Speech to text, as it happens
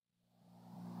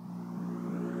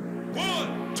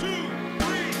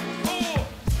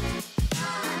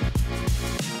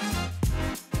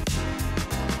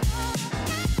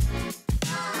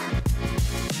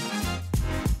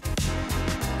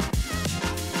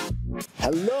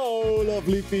Hello,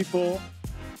 lovely people.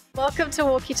 Welcome to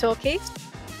Walkie Talkie.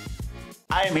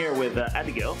 I am here with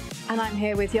Abigail. And I'm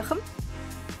here with Jochem.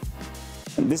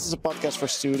 This is a podcast for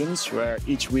students where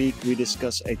each week we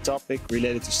discuss a topic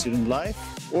related to student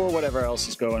life or whatever else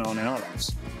is going on in our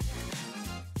lives.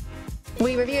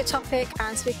 We review a topic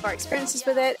and speak of our experiences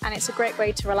with it, and it's a great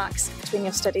way to relax between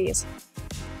your studies.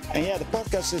 And yeah, the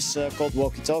podcast is called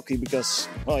Walkie Talkie because,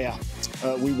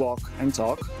 we walk and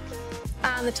talk.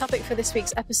 And the topic for this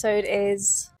week's episode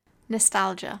is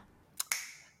nostalgia.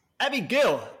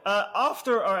 Abigail,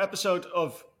 after our episode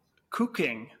of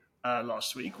cooking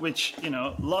last week, which,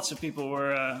 lots of people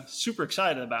were super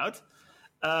excited about,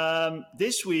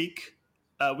 this week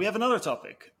we have another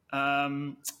topic,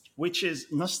 which is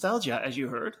nostalgia, as you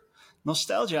heard.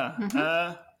 Nostalgia. Mm-hmm.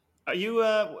 Are you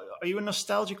a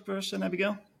nostalgic person,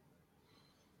 Abigail?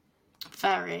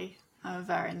 I'm a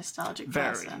very nostalgic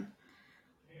person.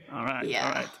 All right. Yeah.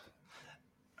 All right.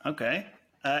 Okay.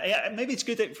 Maybe it's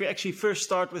good if we actually first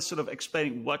start with sort of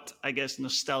explaining what, I guess,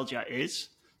 nostalgia is.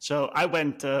 So I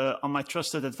went on my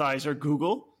trusted advisor,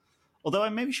 Google, although I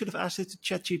maybe should have asked it to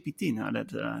ChatGPT now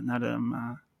that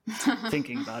I'm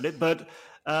thinking about it. But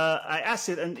I asked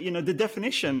it, and, the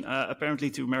definition, apparently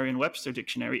to Merriam-Webster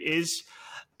dictionary, is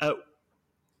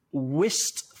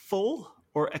wistful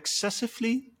or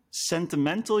excessively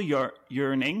sentimental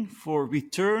yearning for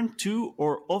return to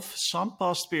or of some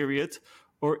past period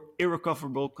or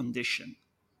irrecoverable condition.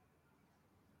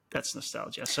 That's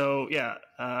nostalgia. So,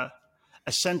 a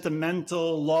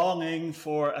sentimental longing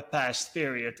for a past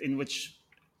period in which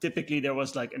typically there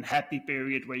was like a happy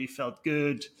period where you felt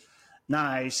good,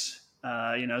 nice,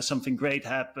 something great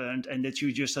happened, and that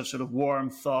you just have sort of warm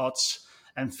thoughts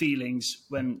and feelings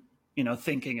when,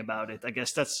 thinking about it. I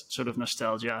guess that's sort of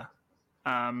nostalgia.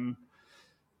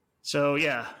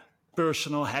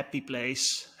 Personal, happy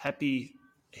place, happy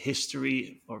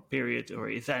history or period or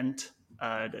event.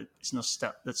 That's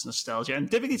nostalgia. And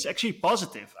typically it's actually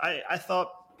positive. I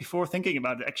thought before thinking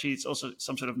about it, actually it's also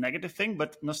some sort of negative thing,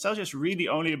 but nostalgia is really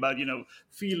only about,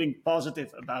 feeling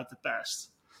positive about the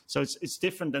past. So it's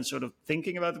different than sort of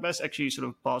thinking about the past, actually sort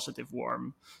of positive,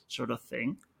 warm sort of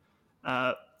thing.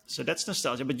 So that's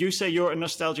nostalgia. But you say you're a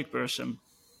nostalgic person.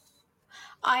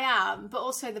 I am, but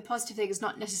also the positive thing is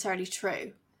not necessarily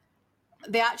true.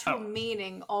 The actual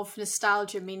meaning of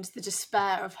nostalgia means the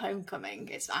despair of homecoming.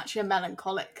 It's actually a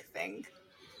melancholic thing.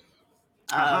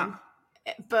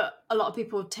 But a lot of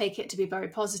people take it to be a very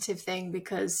positive thing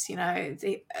because,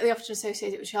 they often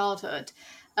associate it with childhood.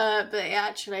 But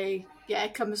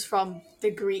it comes from the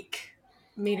Greek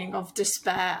meaning of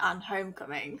despair and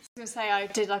homecoming. I was going to say I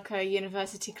did like a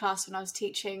university class when I was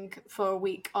teaching for a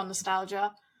week on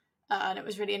nostalgia. And it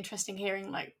was really interesting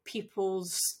hearing like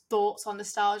people's thoughts on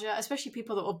nostalgia, especially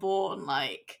people that were born,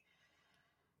 like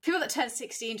people that turned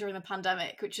 16 during the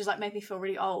pandemic, which is like made me feel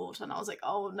really old. And I was like,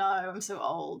 oh no, I'm so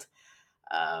old.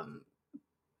 And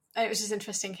it was just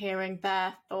interesting hearing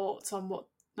their thoughts on what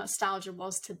nostalgia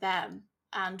was to them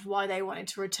and why they wanted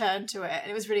to return to it.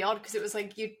 And it was really odd because it was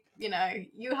like, you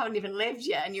haven't even lived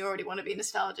yet and you already want to be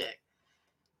nostalgic.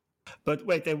 But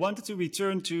wait, they wanted to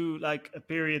return to like a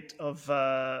period of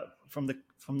from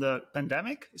the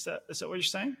pandemic. Is that what you're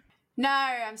saying? No,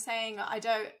 I'm saying I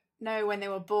don't know when they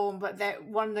were born, but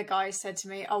one of the guys said to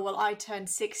me, "Oh well, I turned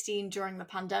 16 during the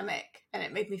pandemic, and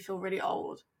it made me feel really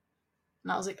old."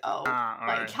 And I was like, "Oh,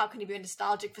 right. How can you be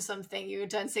nostalgic for something you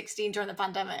turned 16 during the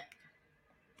pandemic?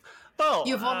 Well,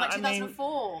 you were born like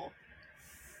 2004."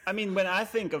 I mean, when I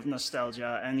think of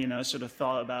nostalgia and, sort of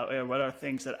thought about what are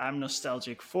things that I'm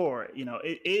nostalgic for,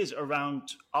 it is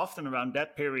often around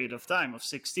that period of time of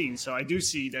 16. So I do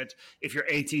see that if you're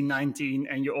 18, 19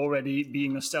 and you're already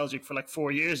being nostalgic for like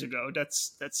 4 years ago,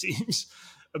 that seems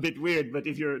a bit weird. But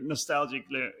if you're nostalgic,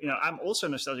 I'm also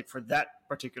nostalgic for that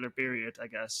particular period, I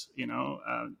guess,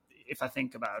 if I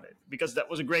think about it, because that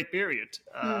was a great period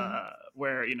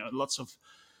where, lots of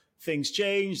things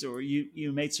changed or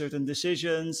you made certain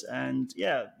decisions and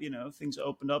things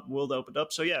world opened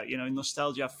up. So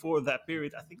nostalgia for that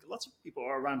period. I think lots of people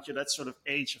are around that sort of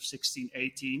age of 16,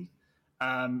 18,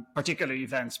 particular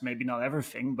events, maybe not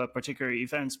everything, but particular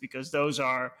events, because those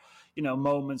are,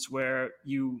 moments where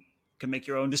you can make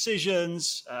your own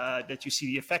decisions, that you see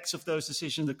the effects of those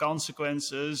decisions, the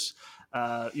consequences.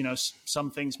 Some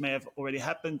things may have already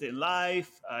happened in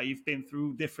life. You've been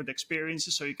through different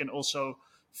experiences, so you can also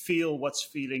feel what's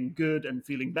feeling good and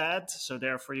feeling bad, so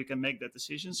therefore you can make that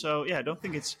decision. So I don't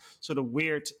think it's sort of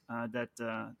weird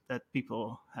that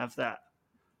people have that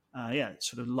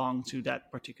sort of long to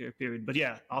that particular period. But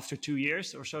after 2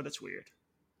 years or so, that's weird.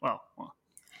 Well,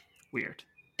 weird.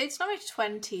 It's normally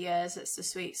 20 years that's the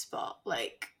sweet spot.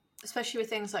 Like especially with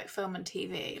things like film and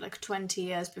TV, like 20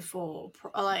 years before,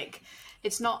 like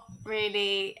it's not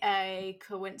really a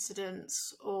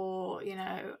coincidence or, you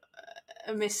know,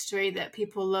 a mystery that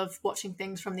people love watching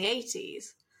things from the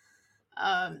 80s.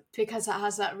 Because it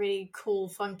has that really cool,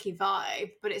 funky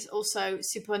vibe, but it's also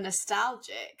super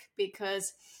nostalgic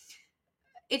because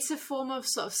it's a form of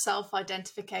sort of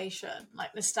self-identification.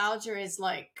 Like nostalgia is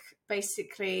like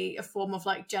basically a form of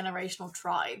like generational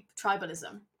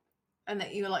tribalism, and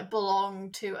that you like belong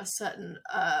to a certain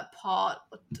part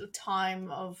of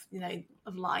time of, you know,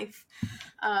 of life,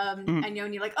 and you're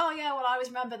only like, oh yeah, well I always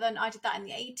remember then I did that in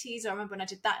the 80s, or I remember when I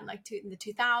did that in like in the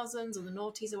 2000s or the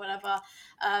noughties or whatever,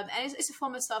 and it's a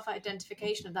form of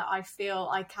self-identification that I feel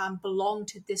I can belong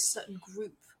to this certain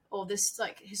group or this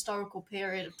like historical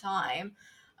period of time.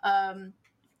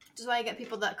 Which is why I get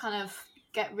people that kind of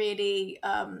get really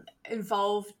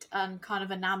involved and kind of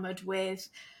enamored with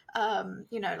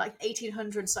you know, like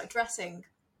 1800s like dressing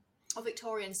or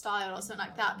Victorian style or something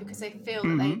like that, because they feel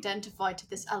that they identify to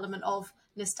this element of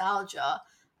nostalgia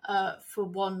for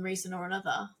one reason or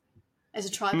another, as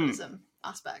a tribalism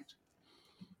aspect.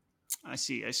 I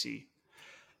see.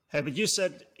 But you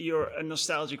said you're a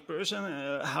nostalgic person.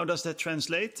 How does that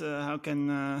translate? What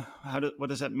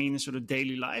does that mean in sort of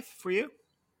daily life for you?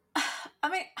 I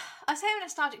mean, I say I'm a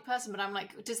nostalgic person, but I'm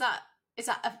like,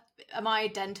 am I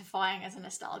identifying as a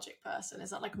nostalgic person?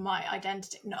 Is that like my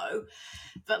identity? No,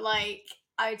 but like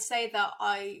I'd say that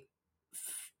I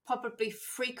probably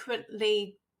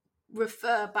frequently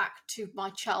refer back to my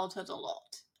childhood a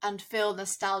lot and feel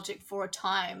nostalgic for a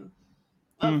time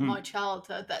of my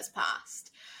childhood that's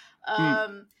passed.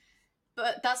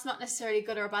 But that's not necessarily a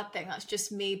good or a bad thing. That's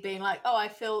just me being like, oh, I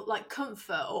feel like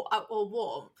comfort or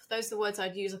warmth. Those are the words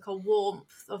I'd use, like a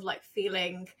warmth of like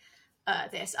feeling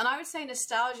this. And I would say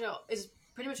nostalgia is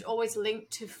pretty much always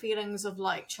linked to feelings of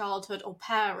like childhood or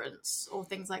parents or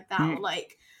things like that. Or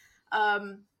like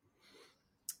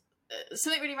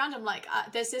something really random, like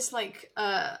there's this like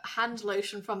hand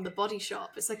lotion from the Body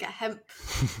Shop. It's like a hemp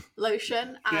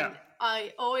lotion, and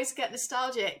I always get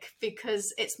nostalgic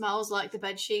because it smells like the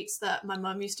bed sheets that my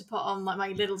mum used to put on like my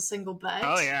little single bed.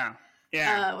 Oh yeah.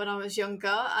 When I was younger,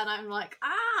 and I'm like,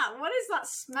 what is that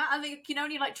smell? And like, you know,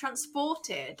 when you're like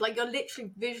transported, like you're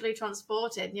literally visually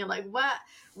transported, and you're like,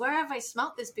 where have I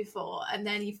smelt this before? And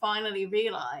then you finally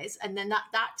realize, and then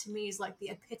that to me is like the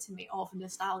epitome of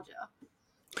nostalgia.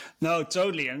 No,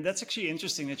 totally. And that's actually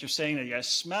interesting that you're saying that. Yeah,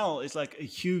 smell is like a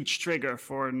huge trigger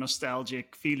for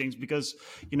nostalgic feelings because,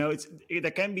 you know,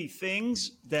 there can be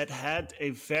things that had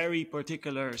a very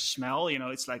particular smell. You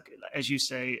know, it's like, as you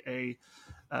say,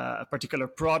 a particular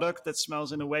product that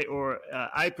smells in a way, or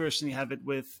I personally have it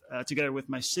with, together with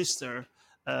my sister,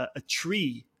 a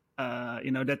tree.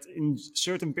 You know, that in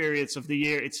certain periods of the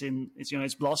year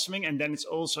it's blossoming, and then it's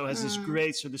also has this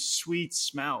great sort of sweet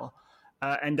smell.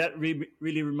 And that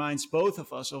really reminds both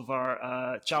of us of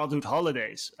our childhood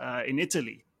holidays in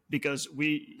Italy, because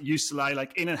we used to lie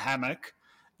like in a hammock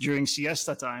during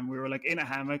siesta time. We were like in a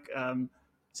hammock,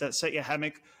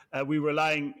 we were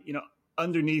lying, you know,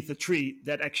 underneath a tree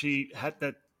that actually had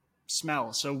that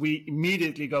smell. So we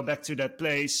immediately go back to that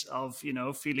place of, you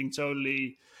know, feeling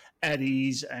totally at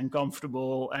ease and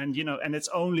comfortable, and you know, and it's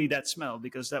only that smell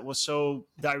because that was so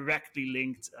directly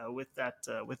linked with that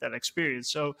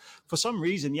experience. So for some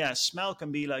reason, smell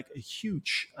can be like a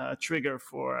huge trigger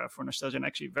for nostalgia, and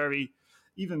actually very,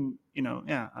 even, you know,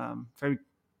 very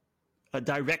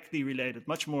directly related,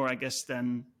 much more, I guess,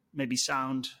 than maybe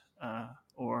sound,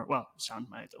 or well, sound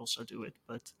might also do it,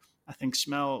 but I think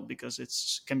smell,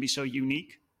 because can be so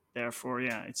unique. Therefore,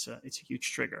 it's a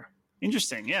huge trigger.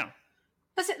 Interesting, yeah.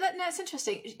 That's it. No, it's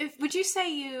interesting. Would you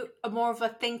say you are more of a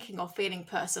thinking or feeling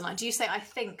person? Like, do you say I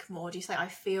think more? Do you say I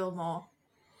feel more?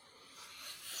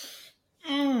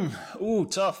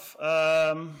 Tough.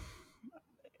 I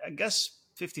guess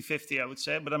 50-50, I would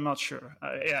say, but I'm not sure.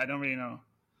 I don't really know.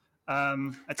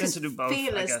 I tend to do both.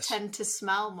 Feelers tend to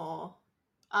smell more.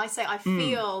 I say I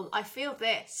feel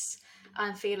this,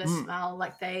 and feelers smell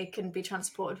like they can be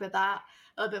transported with that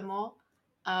a little bit more,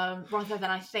 rather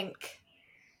than I think.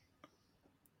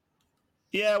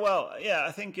 Yeah, well,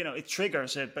 I think, you know, it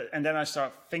triggers it, and then I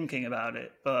start thinking about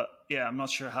it. But I'm not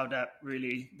sure how that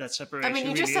separation. I mean,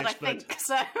 you just said I think,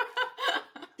 so.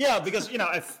 Yeah, because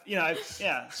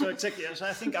so exactly. So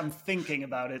I think I'm thinking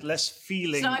about it, less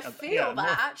feeling. So I feel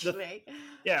that actually.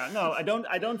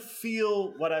 I don't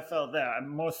feel what I felt there. I'm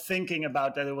more thinking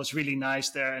about that it was really nice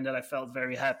there and that I felt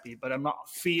very happy. But I'm not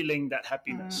feeling that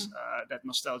happiness, that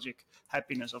nostalgic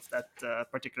happiness of that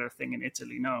particular thing in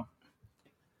Italy. No.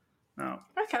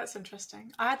 Okay, that's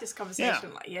interesting. I had this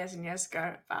conversation like years and years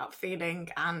ago about feeling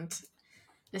and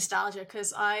nostalgia,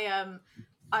 because I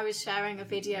was sharing a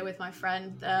video with my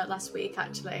friend last week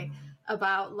actually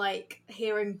about like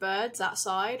hearing birds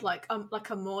outside, like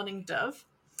a mourning dove.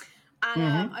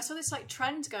 And I saw this like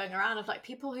trend going around of like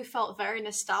people who felt very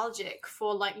nostalgic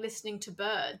for like listening to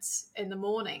birds in the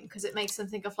morning, because it makes them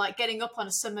think of like getting up on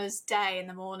a summer's day in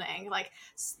the morning, like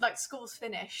school's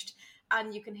finished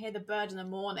and you can hear the bird in the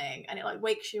morning and it like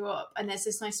wakes you up, and there's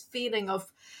this nice feeling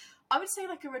of, I would say,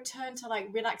 like a return to like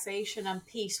relaxation and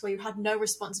peace where you had no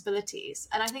responsibilities.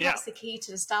 And I think that's the key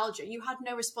to nostalgia. You had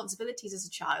no responsibilities as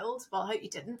a child. Well, I hope you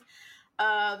didn't.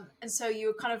 And so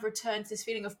you kind of return to this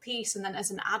feeling of peace. And then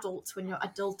as an adult, when you're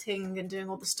adulting and doing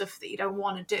all the stuff that you don't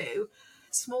want to do,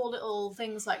 small little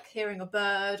things like hearing a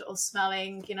bird or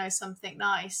smelling, you know, something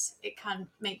nice, it can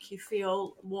make you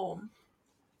feel warm.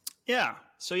 Yeah.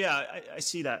 So, yeah, I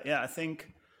see that. Yeah, I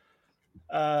think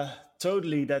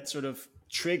totally that sort of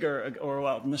trigger, or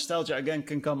well, nostalgia again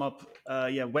can come up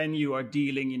when you are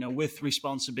dealing, you know, with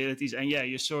responsibilities, and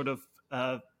you're sort of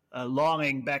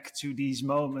longing back to these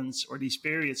moments or these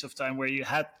periods of time where you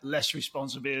had less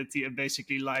responsibility and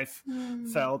basically life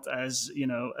felt as, you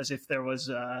know, as if there was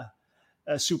a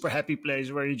super happy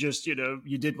place where you just, you know,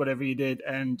 you did whatever you did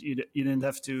and you didn't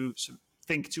have to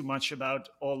think too much about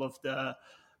all of the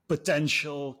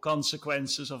potential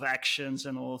consequences of actions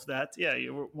and all of that. Yeah,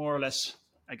 you were more or less,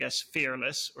 I guess,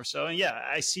 fearless or so. And yeah,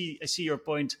 I see your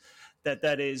point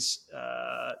that is,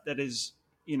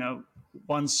 you know,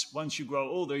 once you grow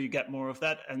older, you get more of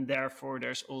that, and therefore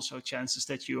there's also chances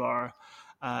that you are,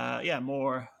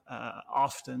 more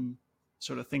often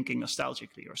sort of thinking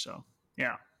nostalgically or so.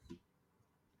 Yeah.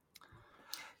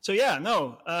 So yeah,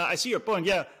 no, I see your point.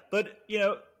 Yeah, but you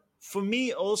know, for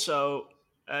me also,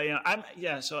 you know,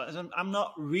 I'm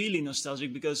not really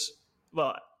nostalgic because,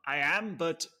 well, I am,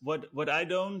 but what I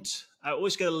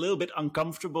always get a little bit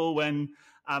uncomfortable when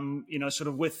I'm, you know, sort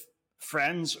of with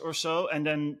friends or so, and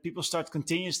then people start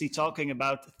continuously talking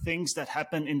about things that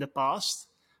happened in the past.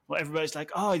 Well, everybody's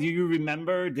like, oh, do you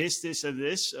remember this, and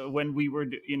this, when we were,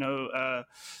 you know,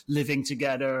 living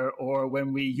together, or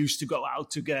when we used to go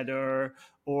out together,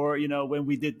 or, you know, when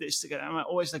we did this together. I'm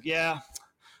always like, yeah,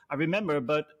 I remember,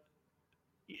 but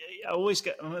I always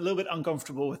get a little bit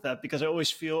uncomfortable with that, because I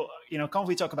always feel, you know, can't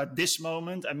we talk about this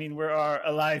moment? I mean, we are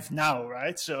alive now,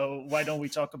 right? So why don't we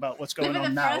talk about what's going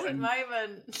on now? Live in the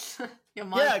present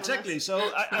moment. Yeah, exactly.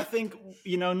 So I think,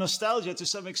 you know, nostalgia to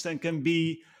some extent can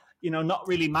be, you know, not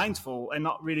really mindful and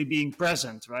not really being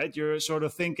present, right? You're sort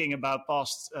of thinking about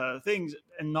past things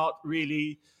and not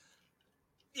really,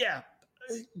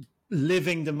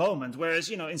 living the moment. Whereas,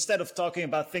 you know, instead of talking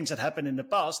about things that happened in the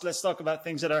past, let's talk about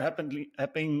things that are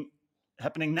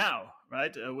happening now,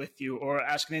 right? With you, or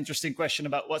ask an interesting question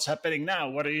about what's happening now.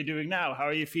 What are you doing now? How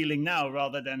are you feeling now?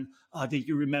 Rather than, oh, did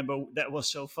you remember that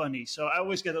was so funny? So I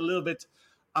always get a little bit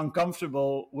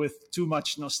uncomfortable with too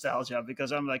much nostalgia,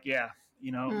 because I'm like, yeah,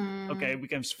 you know, okay, we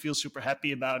can feel super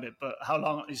happy about it, but how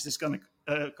long is this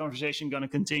conversation going to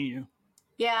continue?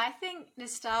 Yeah, I think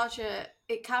nostalgia,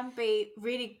 it can be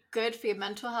really good for your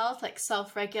mental health, like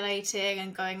self-regulating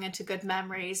and going into good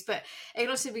memories, but it can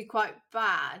also be quite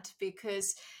bad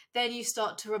because then you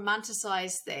start to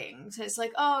romanticize things. It's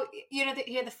like, oh, you know, you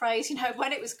hear the phrase, you know,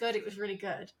 when it was good, it was really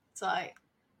good. It's like,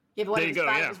 yeah, but when it was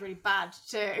bad, it was really bad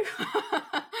too.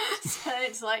 So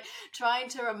it's like trying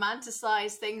to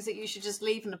romanticize things that you should just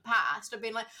leave in the past, or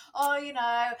being like, oh, you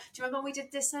know, do you remember when we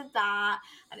did this and that?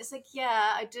 And it's like,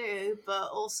 yeah, I do, but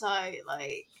also,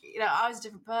 like, you know, I was a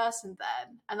different person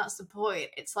then, and that's the point.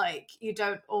 It's like you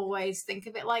don't always think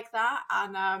of it like that.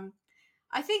 And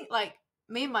I think, like,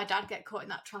 me and my dad get caught in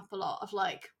that trap a lot of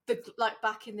like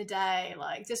back in the day,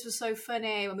 like, this was so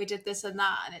funny when we did this and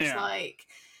that, and it's like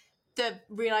the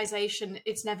realization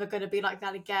it's never going to be like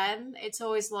that again. It's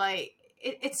always like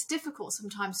it's difficult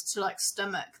sometimes to like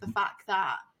stomach the fact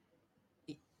that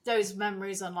those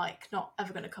memories are like not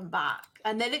ever going to come back,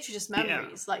 and they're literally just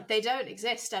memories. Like, they don't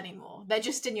exist anymore. They're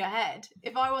just in your head.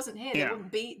 If I wasn't here,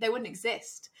 they wouldn't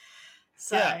exist.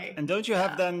 So and don't you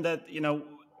have then that, you know,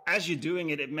 as you're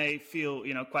doing it, it may feel,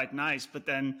 you know, quite nice, but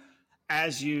then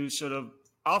as you sort of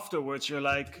afterwards, you're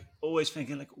like always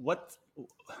thinking like, what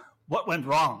went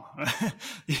wrong?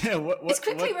 It's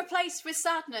quickly replaced with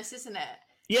sadness, isn't it?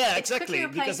 Yeah, exactly.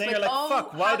 Because then you're like,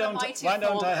 fuck, why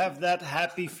don't I have that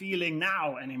happy feeling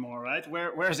now anymore, right?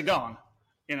 Where's it gone?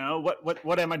 You know,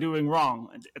 what am I doing wrong?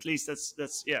 At least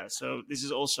that's yeah. So this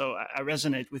is also, I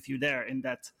resonate with you there in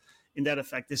that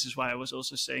effect. This is why I was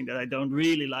also saying that I don't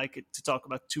really like it to talk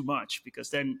about too much, because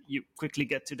then you quickly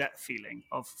get to that feeling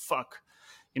of fuck,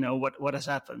 you know, what has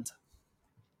happened.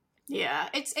 Yeah,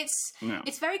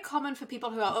 it's very common for people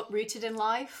who are uprooted in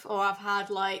life or have had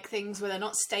like things where they're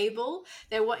not stable.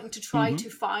 They're wanting to try to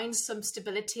find some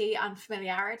stability and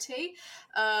familiarity.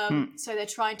 So they're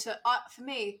trying to. For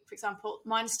me, for example,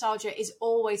 my nostalgia is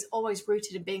always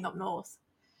rooted in being up north.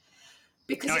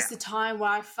 Because it's the time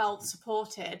where I felt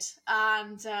supported,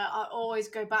 and I always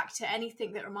go back to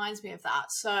anything that reminds me of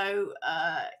that. So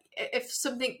if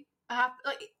something,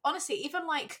 like honestly, even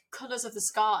like colours of the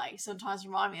sky sometimes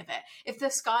remind me of it. If the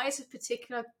sky is a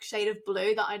particular shade of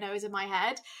blue that I know is in my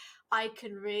head, I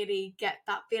can really get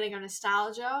that feeling of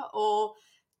nostalgia. Or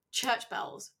church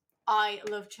bells. I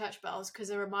love church bells because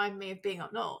they remind me of being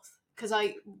up north. Because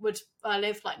I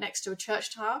live like next to a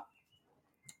church tower.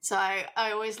 So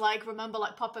I always like remember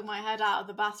like popping my head out of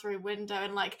the bathroom window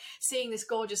and like seeing this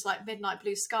gorgeous like midnight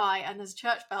blue sky and there's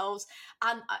church bells,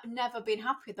 and I've never been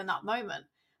happier than that moment.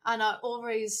 And I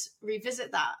always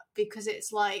revisit that because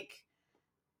it's like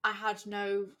I had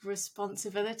no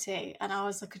responsibility and I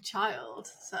was like a child.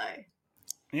 So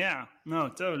yeah, no,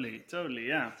 totally,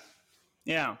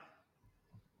 yeah,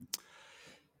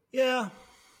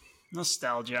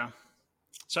 nostalgia.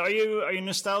 So are you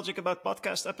nostalgic about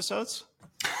podcast episodes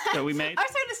that we made? I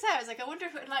was going to say, I was like, I wonder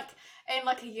if like in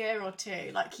like a year or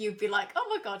two, like you'd be like, oh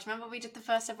my god, remember we did the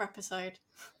first ever episode?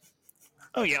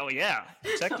 Oh yeah,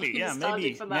 exactly. Yeah,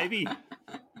 maybe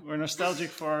we're nostalgic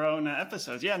for our own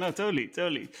episodes. Yeah, no, totally.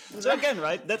 So again,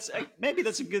 right? Maybe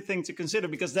that's a good thing to consider,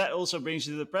 because that also brings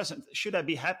you to the present. Should I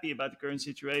be happy about the current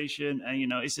situation?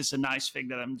 And is this a nice thing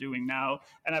that I'm doing now?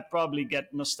 And I probably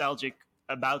get nostalgic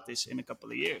about this in a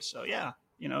couple of years. So yeah.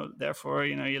 Therefore,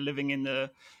 you're living in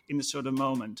the sort of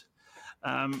moment.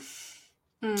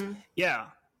 Yeah.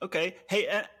 Okay.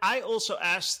 Hey, I also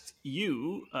asked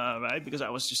you, right, because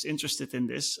I was just interested in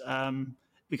this,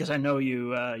 because I know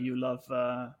you love.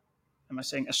 Am I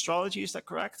saying astrology? Is that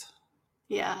correct?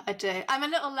 Yeah, I do. I'm a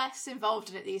little less involved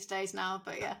in it these days now,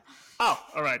 but yeah. Oh,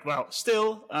 all right. Well,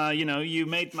 still, you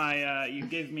made you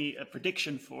gave me a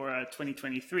prediction for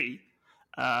 2023.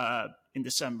 In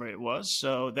December it was,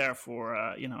 so therefore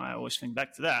I always think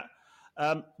back to that.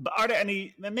 But are there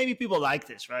any, maybe people like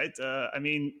this, right? I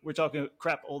mean, we're talking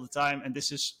crap all the time, and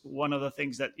this is one of the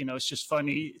things that it's just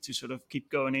funny to sort of keep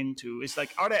going into. It's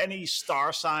like, are there any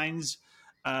star signs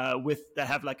that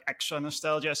have like extra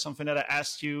nostalgia? Something that I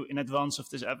asked you in advance of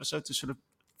this episode to sort of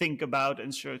think about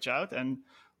and search out. And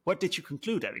what did you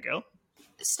conclude, Abigail?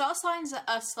 Star signs that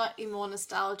are slightly more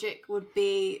nostalgic would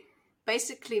be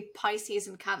basically Pisces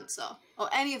and Cancer, or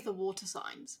any of the water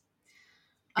signs.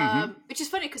 Which is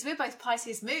funny because we're both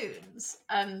Pisces moons,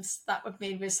 and that would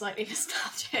mean we're slightly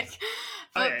nostalgic.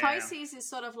 But Pisces is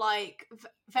sort of like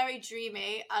very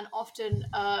dreamy and often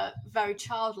very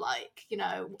childlike,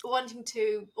 wanting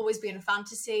to always be in a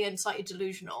fantasy and slightly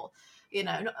delusional,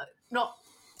 not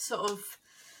sort of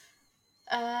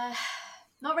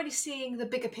not really seeing the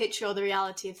bigger picture or the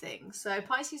reality of things. So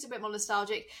Pisces are a bit more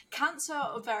nostalgic. Cancer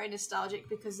are very nostalgic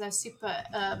because they're super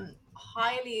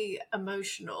highly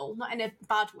emotional, not in a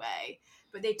bad way,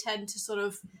 but they tend to sort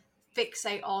of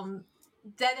fixate on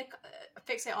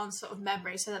sort of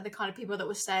memory. So they're the kind of people that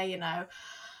will say, what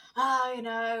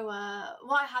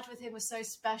I had with him was so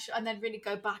special, and then really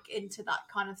go back into that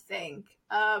kind of thing.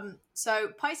 So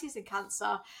Pisces and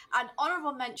Cancer. And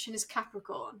honourable mention is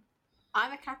Capricorn.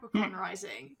 I'm a Capricorn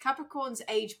rising. Capricorns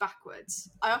age backwards.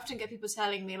 I often get people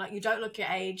telling me, like, you don't look your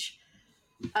age.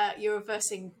 You're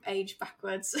reversing age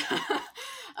backwards.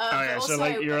 So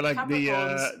like you're like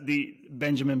the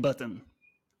Benjamin Button.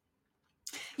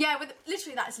 Yeah,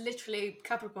 literally that is literally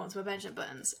Capricorns were Benjamin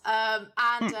Buttons.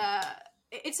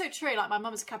 It's so true. Like my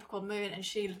mum is a Capricorn moon, and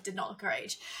she did not look her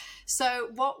age. So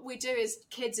what we do as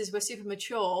kids is we're super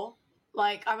mature.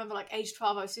 Like, I remember, like, age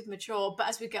 12, I was super mature, but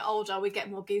as we get older, we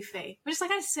get more goofy. We're just, like,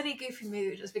 in a silly, goofy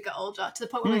mood as we get older, to the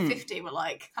point where we're 50, we're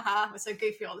like, haha, we're so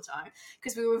goofy all the time.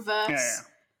 Because we reverse. Yeah.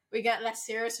 We get less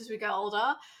serious as we get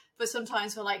older, but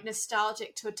sometimes we're, like,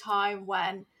 nostalgic to a time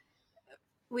when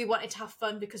we wanted to have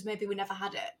fun because maybe we never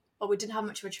had it, or we didn't have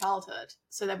much of a childhood,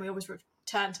 so then we always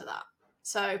return to that.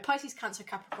 So, Pisces, Cancer,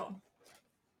 Capricorn.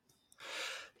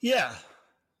 Yeah.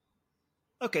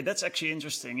 Okay, that's actually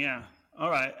interesting, yeah. All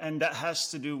right, and that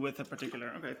has to do with a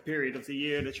particular period of the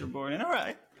year that you're born in. All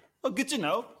right, well, good to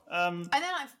know. And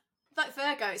then like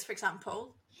Virgos, for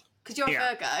example, because you're a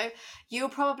Virgo, you'll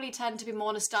probably tend to be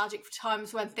more nostalgic for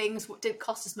times when things didn't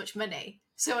cost as much money.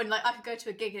 So when I could go to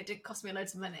a gig and it didn't cost me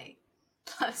loads of money.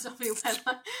 That's not when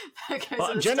Virgos.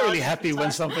 Well, I'm generally happy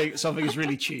when something is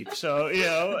really cheap. So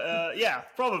yeah,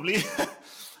 probably.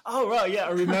 Oh right, yeah,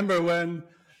 I remember when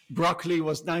broccoli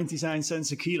was 99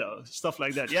 cents a kilo, stuff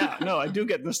like that. Yeah, no, I do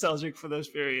get nostalgic for those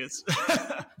periods.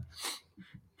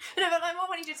 No, but like, what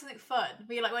when you did something fun?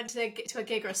 Where you like went to a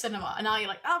gig or a cinema, and now you're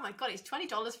like, oh my god, it's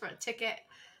 $20 for a ticket.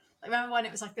 Like, remember when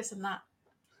it was like this and that?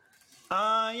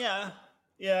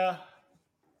 Yeah,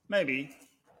 maybe.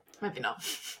 Maybe not.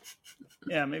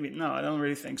 Yeah, maybe. No, I don't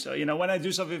really think so. When I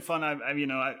do something fun,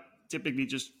 I typically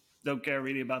just don't care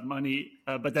really about money,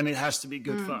 but then it has to be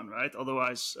good fun, right?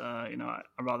 Otherwise, I'd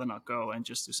rather not go and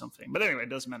just do something. But anyway, it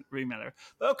doesn't really matter.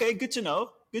 But okay, good to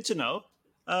know. Good to know.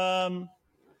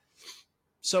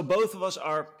 So both of us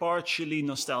are partially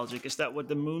nostalgic. Is that what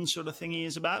the moon sort of thingy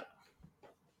is about?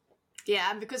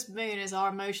 Yeah, and because moon is our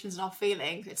emotions and our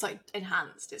feelings, it's like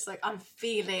enhanced. It's like I'm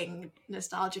feeling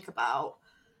nostalgic about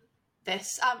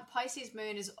this. Pisces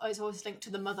moon is always linked to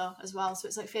the mother as well, so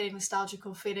it's like feeling nostalgic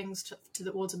or feelings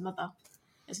towards a mother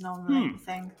is an ongoing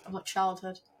thing of like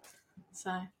childhood.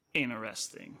 So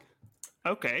interesting.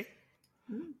 Okay.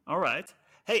 All right.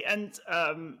 Hey, and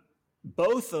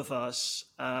both of us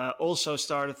also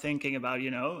started thinking about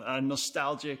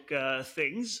nostalgic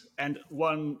things, and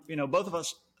both of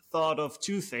us thought of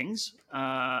two things,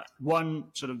 one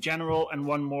sort of general and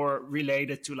one more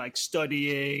related to like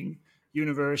studying,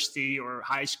 university or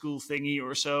high school thingy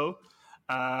or so.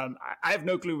 I have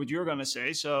no clue what you're going to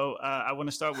say, so I want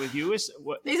to start with you.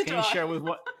 Can you share with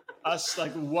us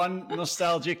like one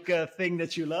nostalgic thing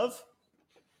that you love?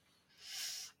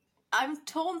 I'm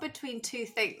torn between two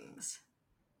things.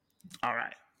 All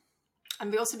right.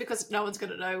 And also because no one's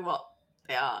going to know what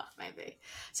they are, maybe.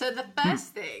 So the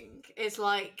first thing is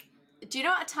like, do you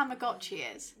know what a Tamagotchi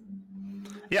is?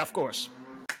 Yeah, of course.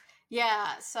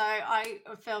 Yeah, so I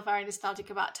feel very nostalgic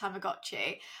about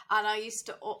Tamagotchi, and I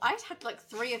had like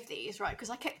 3 of these, right? Because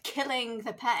I kept killing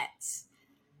the pets.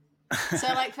 So,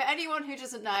 like, for anyone who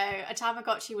doesn't know, a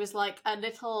Tamagotchi was like a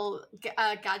little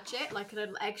gadget, like a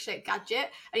little egg-shaped gadget,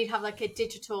 and you'd have like a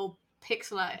digital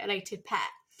pixelated pet.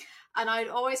 And I'd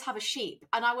always have a sheep,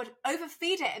 and I would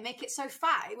overfeed it and make it so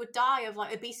fat it would die of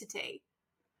like obesity.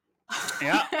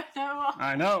 Yeah,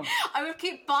 I know. I would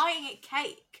keep buying it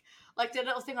cake, like the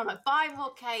little thing. I'm like, buy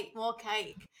more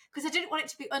cake, because I didn't want it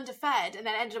to be underfed, and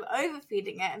then ended up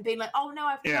overfeeding it and being like, oh no,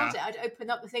 I've killed it. I'd open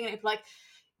up the thing and it'd be like,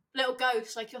 little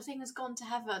ghost, like, your thing has gone to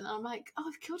heaven. And I'm like, oh,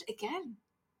 I've killed it again.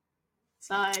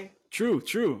 So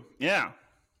true, yeah.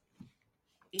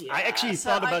 I actually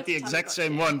thought about the exact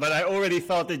same one, but I already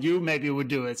thought that you maybe would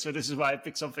do it. So this is why I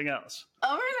picked something else.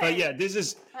 Oh, really? But yeah,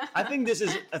 I think this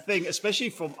is a thing, especially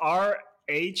from our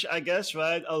age, I guess,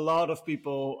 right? A lot of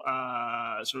people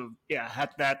had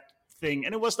that thing.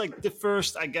 And it was like the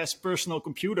first, I guess, personal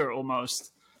computer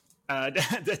almost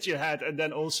that you had. And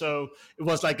then also it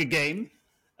was like a game.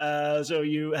 So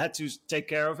you had to take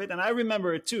care of it. And I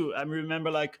remember it too. I remember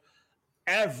like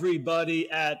everybody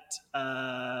at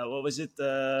what was it?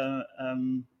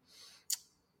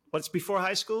 What's before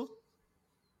high school?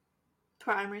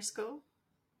 Primary school.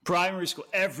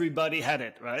 Everybody had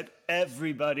it, right?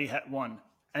 Everybody had one.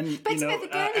 And but it's a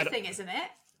girly thing, isn't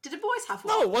it? Did the boys have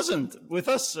one? No, it wasn't. With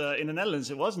us in the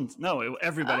Netherlands, it wasn't. No,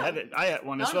 everybody had it. I had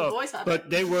one as well. But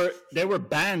they were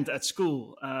banned at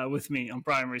school with me on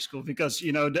primary school because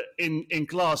in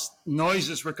class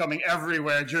noises were coming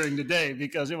everywhere during the day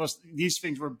because these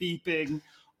things were beeping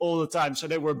all the time, so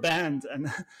they were banned.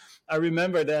 And I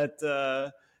remember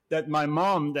that my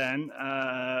mom then,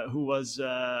 who was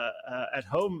at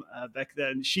home back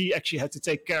then, she actually had to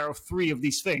take care of 3 of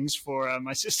these things for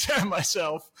my sister and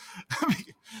myself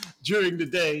during the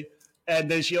day. And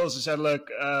then she also said,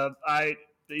 look, I'm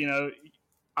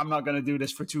not going to do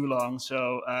this for too long.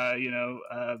 So,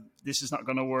 this is not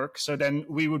going to work. So then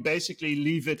we would basically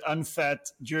leave it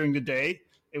unfed during the day.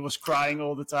 It was crying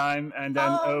all the time. And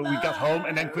then we got home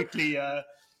and then quickly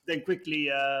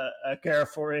care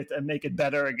for it and make it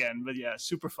better again. But yeah,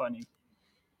 super funny.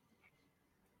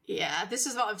 Yeah, this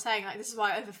is what I'm saying. Like, this is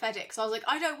why I overfed it, because I was like,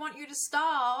 I don't want you to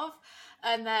starve.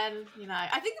 And then,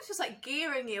 I think this was like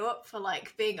gearing you up for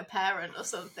like being a parent or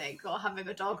something, or having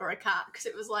a dog or a cat, because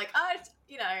it was like,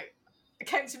 it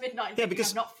came to midnight and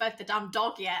I've not fed the damn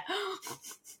dog yet.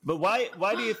 But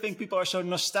why do you think people are so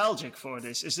nostalgic for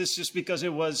this? Is this just because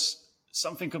it was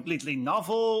something completely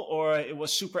novel, or it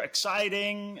was super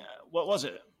exciting? What was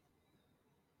it?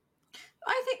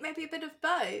 I think maybe a bit of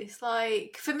both.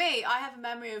 Like, for me, I have a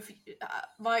memory of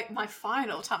my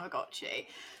final Tamagotchi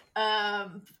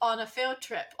on a field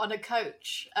trip on a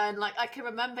coach, and like I can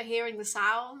remember hearing the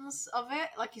sounds of it,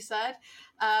 like you said,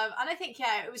 and I think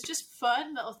it was just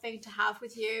fun little thing to have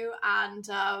with you, and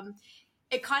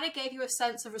it kind of gave you a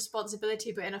sense of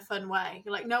responsibility, but in a fun way.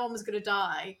 You're like, no one was going to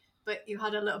die, but you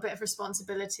had a little bit of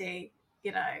responsibility.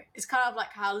 It's kind of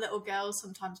like how little girls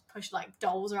sometimes push like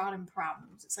dolls around in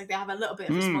prams. It's like they have a little bit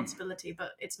of responsibility,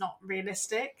 but it's not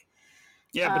realistic.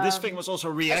 Yeah, but this thing was also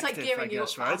reactive, gearing I you guess,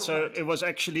 up for right? So adulthood. it was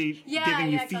actually Yeah, giving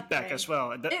you yeah, feedback exactly. as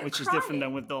well, It which is crying. different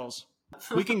than with dolls.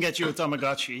 We can get you a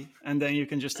Tamagotchi, and then you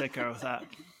can just take care of that.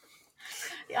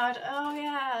 Yeah, oh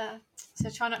yeah. So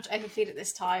try not to overfeed it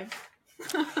this time.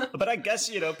 But I guess,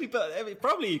 you know, people, I mean,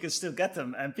 probably you can still get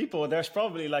them, and people, there's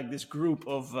probably like this group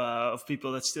of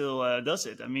people that still does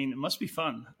it. I mean, it must be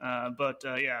fun. But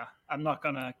yeah, I'm not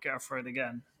gonna care for it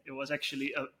again. It was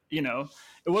actually, you know,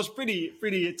 it was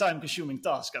pretty time consuming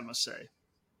task, I must say.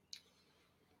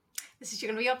 This is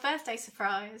going to be your birthday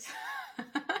surprise.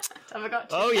 Tamagotchi.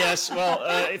 Oh yes, well,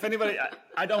 if anybody,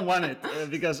 I don't want it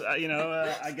because you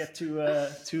know I get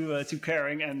too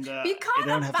caring and You I can't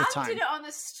don't have the time. abandon it on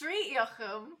the street,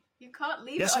 Jochem. You can't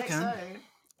leave Yes, it on I can. its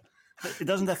own. It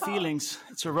doesn't have feelings.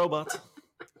 It's a robot.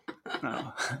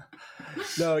 No,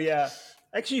 no, yeah.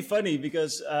 Actually, funny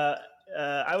because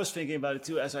I was thinking about it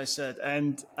too, as I said,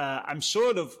 and I'm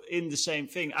sort of in the same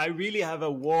thing. I really have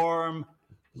a warm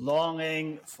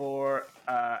longing for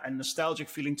a nostalgic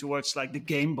feeling towards like the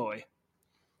Game Boy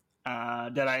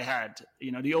that I had.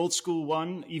 You know, the old school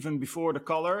one, even before the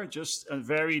color, just a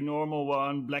very normal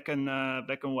one, black and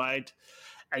white.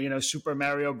 And, you know, Super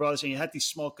Mario Bros. And you had these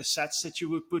small cassettes that you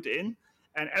would put in.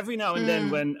 And every now and then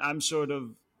when I'm sort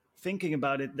of thinking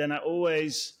about it, then I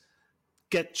always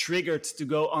get triggered to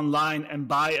go online and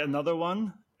buy another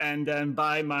one and then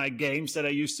buy my games that I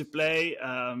used to play,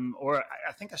 or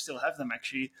I think I still have them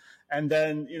actually. And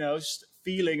then, you know, just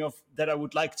feeling of that I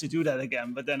would like to do that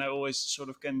again, but then I always sort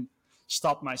of can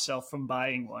stop myself from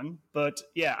buying one. But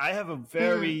yeah, I have a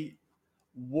very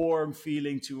warm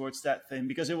feeling towards that thing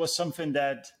because it was something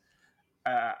that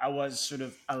I was sort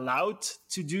of allowed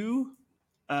to do.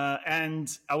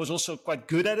 And I was also quite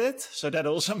good at it. So that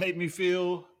also made me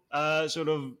feel sort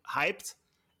of hyped.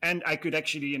 And I could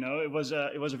actually, you know, it was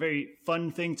a very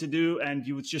fun thing to do, and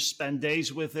you would just spend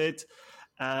days with it.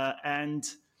 And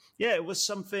yeah, it was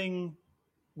something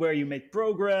where you made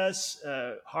progress,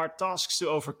 hard tasks to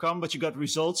overcome, but you got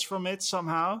results from it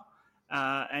somehow.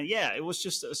 And yeah, it was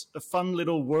just a fun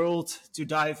little world to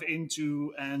dive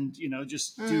into and, you know,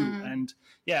 just do. And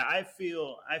yeah, I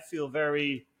feel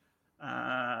very,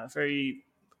 very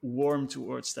warm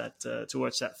towards that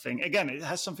thing. Again, it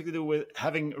has something to do with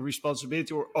having a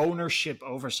responsibility or ownership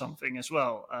over something as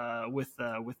well, with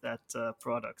that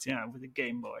product. Yeah, with the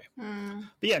Game Boy.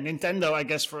 But yeah, Nintendo, I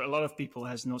guess for a lot of people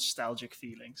has nostalgic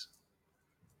feelings.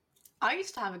 I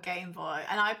used to have a Game Boy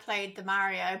and I played the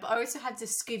Mario, but I also had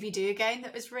this Scooby-Doo game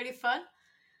that was really fun.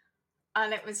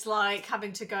 And it was like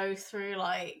having to go through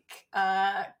like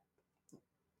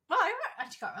well, I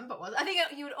actually can't remember what it was. I think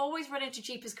you would always run into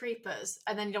Jeepers Creepers,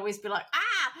 and then you'd always be like,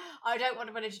 I don't want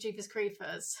to run into Jeepers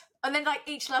Creepers. And then like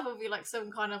each level would be like some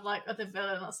kind of like other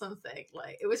villain or something.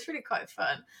 Like it was really quite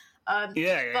fun.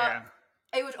 Yeah.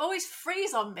 It would always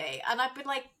freeze on me, and I'd be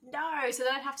like, no. So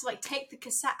then I'd have to like take the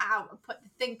cassette out and put the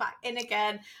thing back in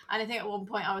again. And I think at one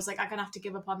point I was like, I'm gonna have to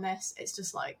give up on this. It's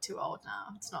just like too old now.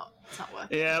 It's not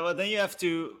working. Yeah, well then you have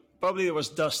to, probably there was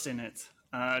dust in it.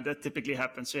 That typically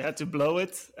happens. So you had to blow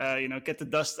it, you know, get the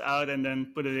dust out and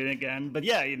then put it in again. But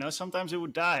yeah, you know, sometimes it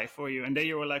would die for you. And then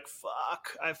you were like,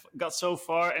 fuck, I've got so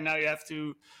far and now you have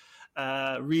to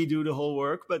redo the whole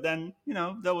work. But then, you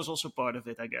know, that was also part of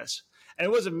it, I guess. And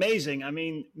it was amazing. I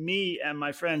mean, me and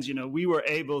my friends, you know, we were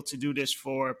able to do this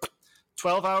for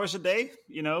 12 hours a day.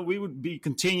 You know, we would be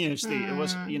continuously, it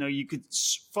was, you know, you could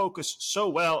focus so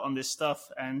well on this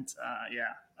stuff. And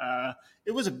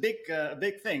it was a big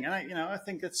thing. And I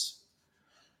think it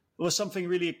was something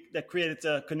really that created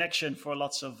a connection for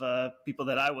lots of people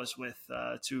that I was with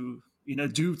to, you know,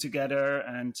 do together,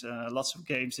 and lots of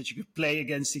games that you could play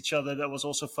against each other. That was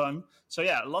also fun. So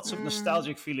yeah, lots of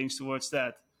nostalgic feelings towards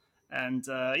that. And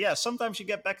sometimes you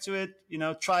get back to it, you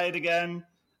know, try it again.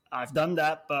 I've done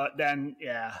that, but then,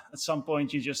 yeah, at some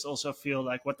point you just also feel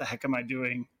like, what the heck am I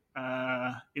doing?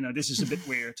 You know, this is a bit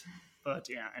weird. But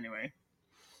yeah, anyway.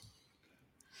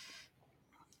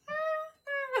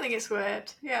 I think it's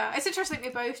weird. Yeah, it's interesting we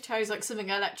both chose like something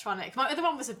electronic. My other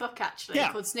one was a book actually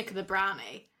called Snicker the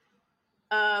Brownie.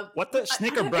 What the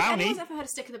Snicker Brownie? Have anyone's ever heard of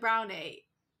Snicker the Brownie?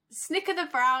 Snicker the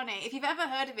Brownie. If you've ever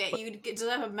heard of it, you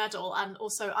deserve a medal, and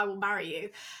also I will marry you.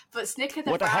 But Snicker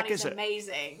the Brownie is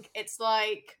amazing. It's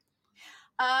like,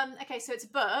 okay, so it's a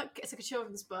book. It's like a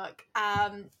children's book.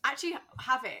 I actually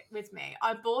have it with me.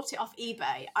 I bought it off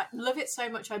eBay. I love it so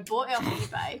much. I bought it off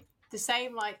eBay. The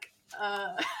same like.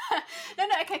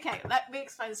 Okay. Let me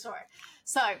explain the story.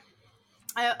 So,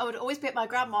 I would always be at my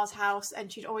grandma's house,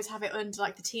 and she'd always have it under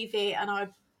like the TV, and I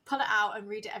would pull it out and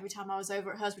read it every time I was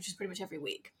over at hers, which is pretty much every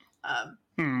week.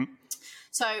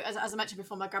 So as I mentioned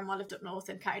before, my grandma lived up north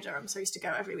in County Durham, so I used to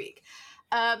go every week.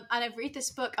 And I read this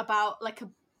book about like a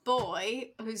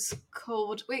boy who's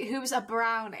called, who was a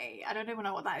brownie. I don't even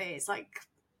know what that is. Like,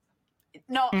 it's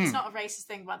not a racist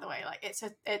thing, by the way. Like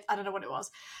I don't know what it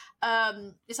was.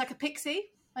 It's like a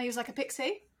pixie. He was like a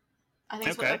pixie, I think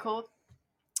is what they're called.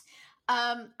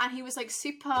 And he was like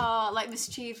super like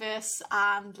mischievous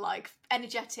and like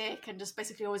energetic and just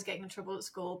basically always getting in trouble at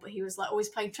school. But he was like always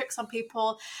playing tricks on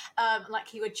people. Like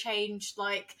he would change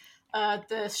like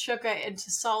the sugar into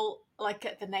salt, like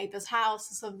at the neighbour's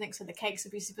house or something, so the cakes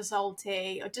would be super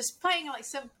salty, or just playing like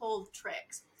simple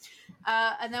tricks.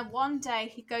 And then one day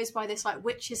he goes by this like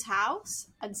witch's house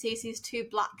and sees these two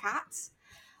black cats,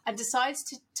 and decides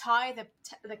to tie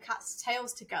the cats'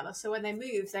 tails together, so when they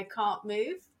move, they can't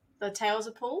move. The tails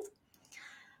are pulled.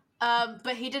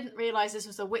 But he didn't realise this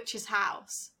was a witch's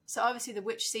house. So obviously the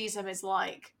witch sees him as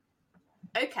like,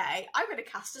 okay, I'm going to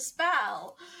cast a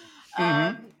spell.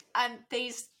 And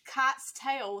these cats'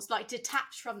 tails like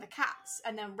detach from the cats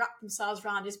and then wrap themselves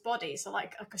around his body. So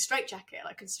like a straitjacket,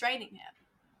 like constraining him.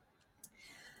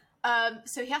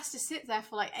 So he has to sit there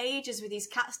for like ages with these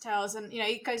cat's tails, and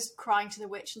he goes crying to the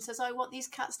witch and says, I want these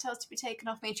cat's tails to be taken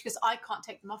off me. And she goes, I can't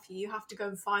take them off you. You have to go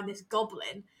and find this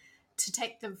goblin to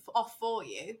take them off for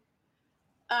you.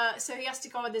 So he has to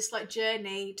go on this like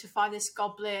journey to find this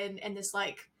goblin in this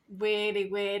like really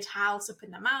weird house up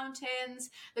in the mountains.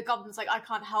 The goblin's like, I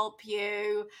can't help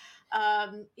you.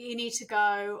 You need to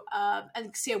go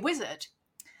and see a wizard.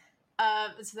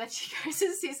 So then she goes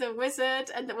and sees a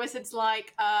wizard, and the wizard's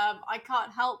like, I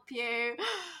can't help you.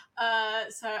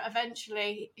 So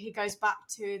eventually he goes back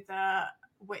to the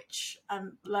witch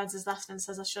and learns his lesson and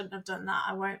says, I shouldn't have done that.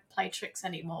 I won't play tricks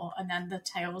anymore. And then the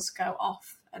tails go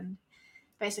off, and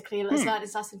basically has learned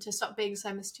his lesson to stop being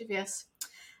so mischievous.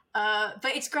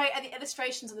 But it's great, and the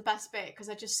illustrations are the best bit because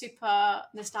they're just super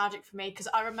nostalgic for me, because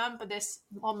I remember this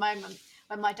one moment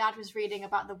when my dad was reading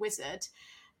about the wizard,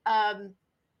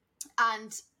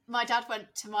 and my dad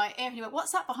went to my ear and he went,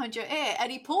 what's that behind your ear?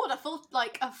 And he pulled a full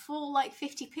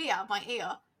 50p out of my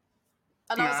ear.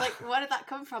 And I was like, where did that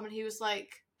come from? And he was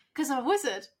like, because I'm a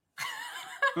wizard.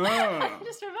 I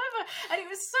just remember. And it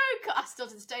was so cool. I still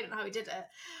to this day don't know how he did it.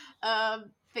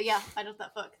 But yeah, I love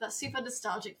that book. That's super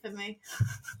nostalgic for me.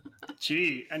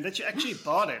 Gee, and that you actually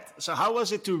bought it. So how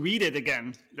was it to read it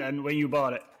again then when you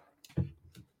bought it?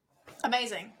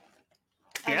 Amazing.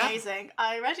 Yeah? Amazing.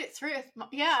 I read it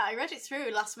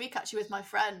through last week actually with my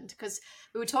friend, because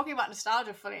we were talking about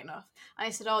nostalgia, funny enough. And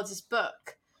I said, oh, it's this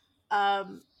book.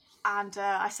 And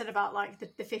I said about like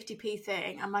the 50p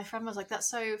thing, and my friend was like, that's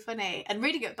so funny. And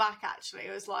reading it back, actually,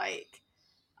 it was like,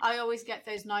 I always get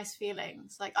those nice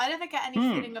feelings. Like, I never get any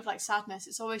feeling of like sadness.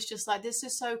 It's always just like, this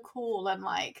is so cool. And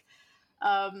like,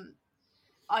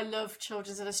 I love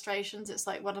children's illustrations. It's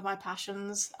like one of my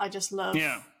passions. I just love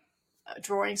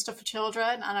drawing stuff for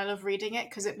children, and I love reading it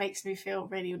because it makes me feel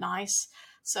really nice.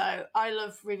 So I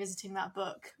love revisiting that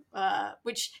book,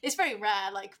 which is very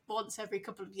rare, like once every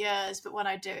couple of years. But when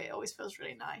I do, it always feels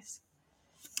really nice.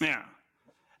 Yeah,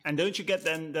 and don't you get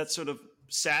then that sort of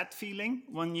sad feeling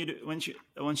once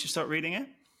you start reading it?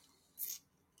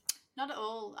 Not at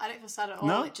all. I don't feel sad at all.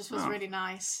 No? It just feels really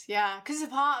nice. Yeah, because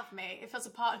it's a part of me. It feels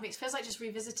a part of me. It feels like just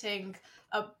revisiting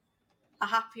a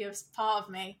happier part of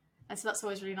me, and so that's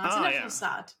always really nice. I never feel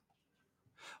sad.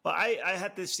 Well, I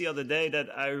had this the other day that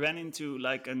I ran into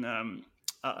like an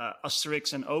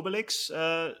Asterix and Obelix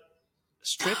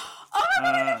strip. Oh my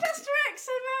god, I love Asterix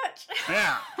so much!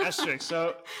 Yeah, Asterix.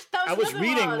 So I was another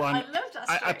reading one. I loved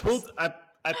Asterix.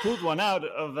 I pulled one out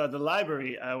of the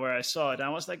library where I saw it. And I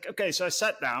was like, okay, so I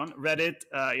sat down, read it.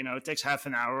 It takes half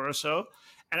an hour or so.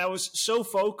 And I was so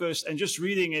focused and just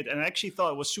reading it. And I actually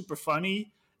thought it was super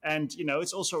funny. And,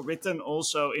 it's also written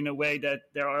also in a way that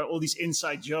there are all these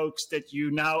inside jokes that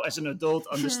you now as an adult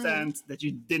understand that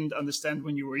you didn't understand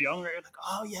when you were younger. You're like,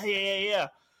 oh, yeah.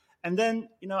 And then,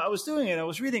 I was doing it, I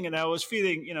was reading it, and I was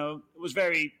feeling, it was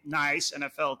very nice, and I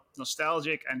felt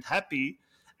nostalgic and happy.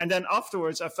 And then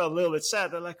afterwards, I felt a little bit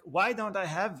sad. I'm like, why don't I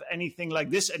have anything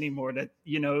like this anymore? That,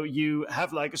 you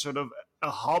have like a sort of a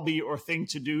hobby or thing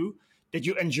to do that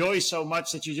you enjoy so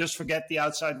much that you just forget the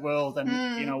outside world and,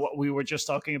 what we were just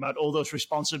talking about, all those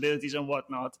responsibilities and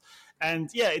whatnot. And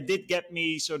yeah, it did get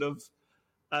me sort of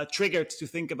triggered to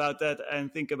think about that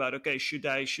and think about, okay, should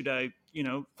I,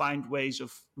 find ways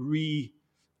of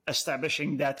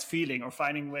re-establishing that feeling or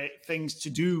finding things to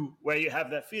do where you have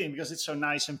that feeling because it's so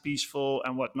nice and peaceful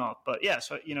and whatnot. But yeah,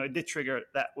 so, it did trigger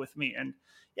that with me. And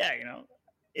yeah,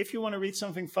 if you want to read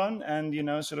something fun and,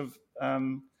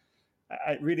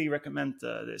 I really recommend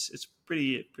this. It's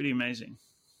pretty amazing.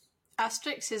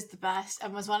 Asterix is the best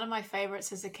and was one of my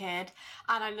favourites as a kid.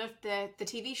 And I loved the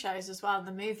TV shows as well,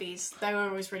 the movies. They were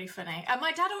always really funny. And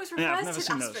my dad always refers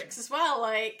to Asterix as well.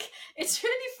 Like, it's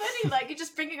really funny. Like, you're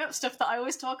just bringing up stuff that I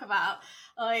always talk about.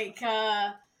 Like,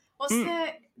 what's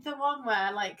the one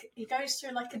where, like, he goes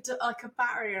through, like a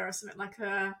barrier or something, like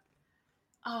I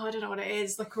don't know what it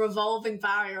is, like a revolving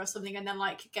barrier or something, and then,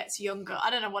 like, gets younger.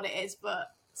 I don't know what it is, but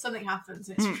something happens.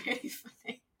 It's really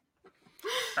funny.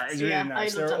 It's really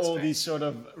nice. There are all these sort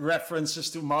of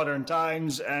references to modern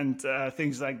times and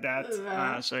things like that.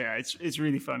 So yeah, it's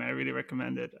really fun. I really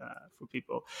recommend it for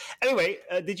people. Anyway,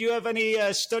 did you have any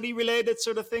study-related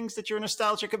sort of things that you're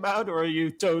nostalgic about, or are you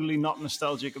totally not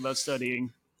nostalgic about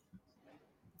studying?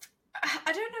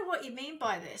 I don't know what you mean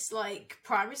by this, like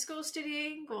primary school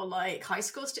studying or like high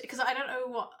school studying, because I don't know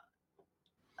what...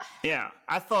 Yeah,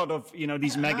 I thought of,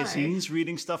 these magazines,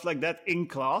 reading stuff like that in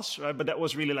class, right? But that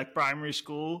was really like primary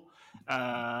school.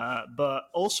 But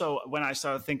also when I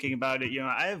started thinking about it,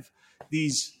 I have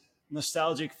these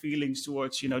nostalgic feelings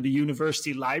towards, the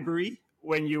university library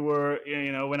when you were,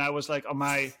 when I was like on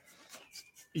my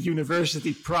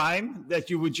university prime, that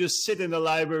you would just sit in the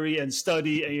library and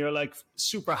study and you're like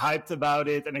super hyped about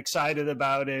it and excited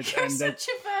about it. You're such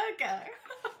a Virgo.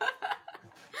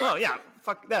 Well, yeah.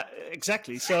 Fuck that,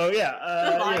 exactly. So yeah,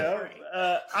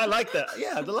 I like that.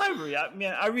 Yeah, the library. I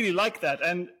mean, I really like that,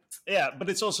 and yeah, but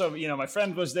it's also my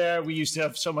friend was there. We used to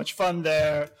have so much fun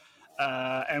there,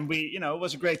 and we it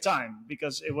was a great time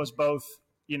because it was both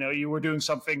you were doing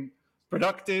something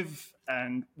productive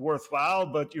and worthwhile,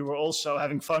 but you were also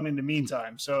having fun in the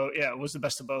meantime. So yeah, it was the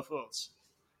best of both worlds.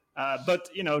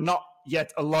 But not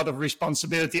yet a lot of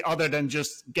responsibility other than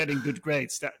just getting good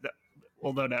grades. That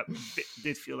although that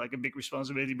did feel like a big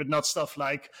responsibility, but not stuff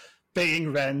like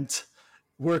paying rent,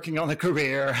 working on a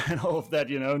career, and all of that.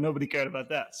 Nobody cared about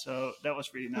that. So that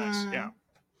was really nice. Yeah.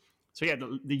 So yeah,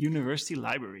 the university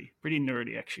library, pretty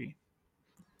nerdy actually.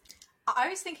 I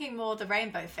was thinking more the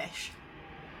rainbow fish.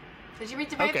 Did you read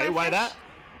the rainbow fish? Okay, why that?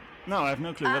 No, I have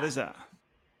no clue. What is that?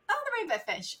 Oh, the rainbow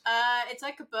fish. It's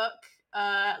like a book,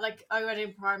 like I read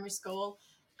in primary school.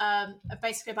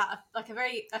 Basically about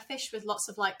a fish with lots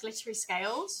of like glittery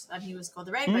scales, and he was called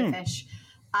the rainbow fish.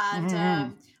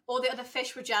 And all the other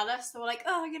fish were jealous. They were like,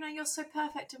 "Oh, you're so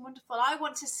perfect and wonderful. I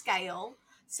want to scale."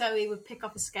 So he would pick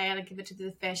off a scale and give it to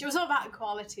the fish. It was all about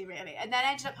equality, really. And then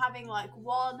ended up having like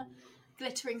one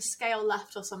glittering scale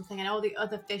left or something, and all the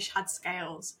other fish had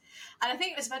scales. And I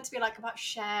think it was meant to be like about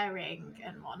sharing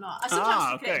and whatnot. I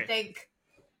sometimes look at it and think,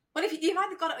 well, if you've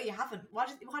either got it or you haven't, why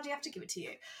do you have to give it to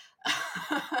you?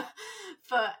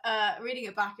 But reading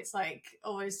it back, it's like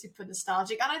always super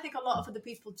nostalgic, and I think a lot of other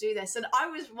people do this. And I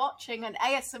was watching an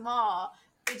ASMR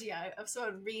video of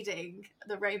someone reading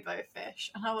the rainbow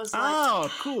fish, and I was like, "Oh,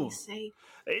 cool!" See?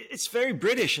 It's very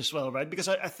British as well, right? Because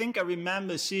I think I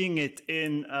remember seeing it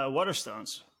in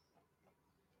Waterstones.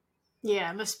 Yeah,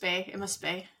 it must be.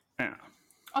 Yeah.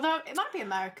 Although it might be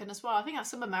American as well. I think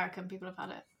some American people have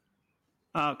had it.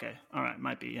 Oh, okay, all right,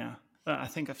 might be, yeah. I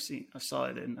think I saw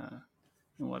it in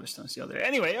Waterstones the other day.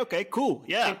 Anyway, okay, cool,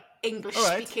 yeah.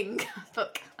 English-speaking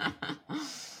book.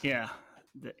 Yeah,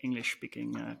 the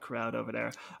English-speaking crowd over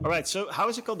there. All right, so how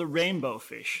is it called? The rainbow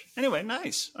fish. Anyway,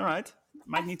 nice. All right,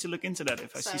 might need to look into that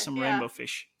if I see some rainbow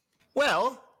fish.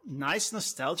 Well, nice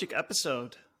nostalgic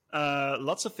episode.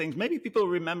 Lots of things. Maybe people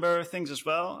remember things as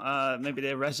well. Maybe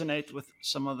they resonate with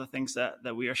some of the things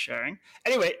that we are sharing.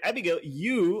 Anyway, Abigail,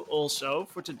 you also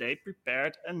for today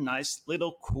prepared a nice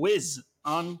little quiz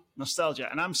on nostalgia.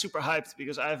 And I'm super hyped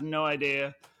because I have no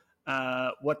idea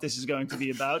what this is going to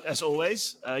be about. As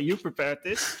always, you prepared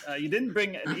this. You didn't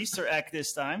bring an Easter egg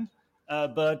this time.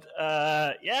 But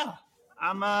yeah,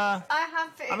 I'm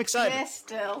excited. There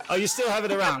still. Oh, you still have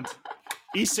it around?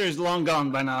 Easter is long gone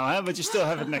by now, huh? But you still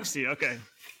have it next to you. Okay.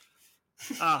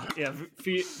 Yeah,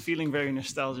 feeling very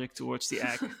nostalgic towards the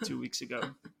egg 2 weeks ago.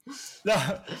 No,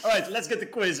 all right, let's get the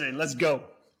quiz in. Let's go.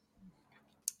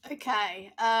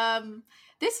 Okay.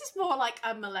 This is more like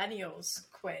a millennials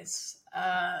quiz.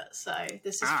 So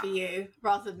this is for you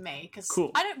rather than me, because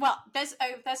cool. I don't. Well, there's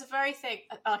a very thing,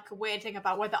 like a weird thing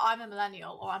about whether I'm a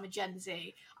millennial or I'm a Gen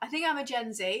Z. I think I'm a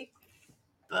Gen Z,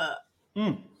 but.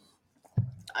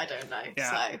 I don't know.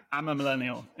 Yeah, so. I'm a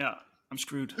millennial. Yeah, I'm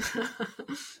screwed.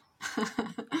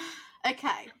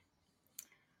 Okay.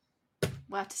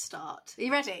 Where to start? Are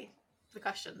you ready for the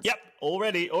questions? Yep,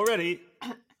 already.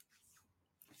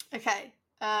 Okay,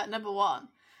 number one.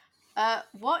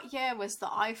 What year was the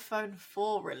iPhone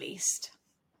 4 released?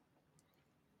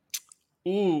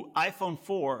 Ooh, iPhone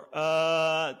 4.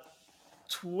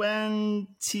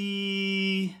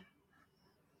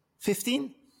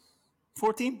 2015?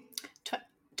 14?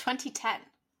 2010.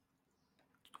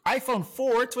 iPhone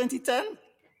 4, 2010?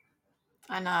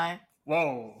 I know.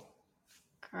 Whoa.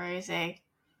 Crazy.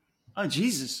 Oh,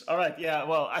 Jesus. All right. Yeah.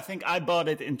 Well, I think I bought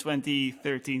it in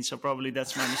 2013, so probably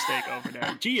that's my mistake over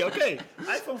there. Gee, okay.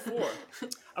 iPhone 4.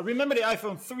 I remember the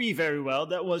iPhone 3 very well.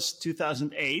 That was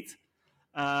 2008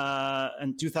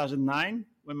 and 2009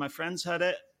 when my friends had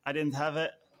it. I didn't have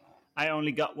it. I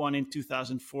only got one in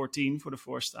 2014 for the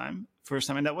first time,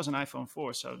 and that was an iPhone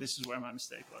 4. So this is where my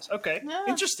mistake was. Okay. Yeah.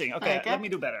 Interesting. Okay. Let me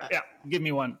do better. Yeah. Give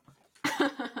me one.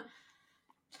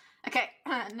 Okay.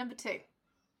 Number 2.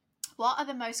 What are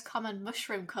the most common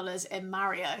mushroom colours in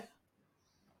Mario?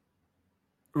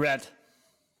 Red.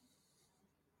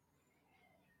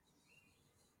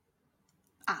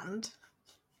 And?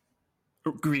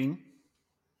 Green.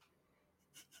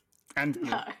 And blue.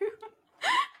 No.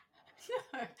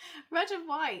 No. Red and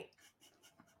white.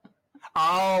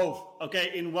 Oh,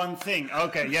 okay, in one thing.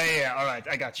 Okay, yeah. All right,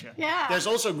 I got you. Yeah. There's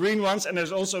also green ones and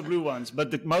there's also blue ones,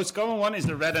 but the most common one is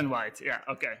the red and white. Yeah,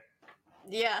 okay.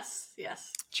 Yes.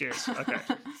 Cheers. Okay.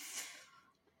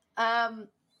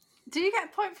 Do you get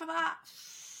a point for that?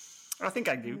 I think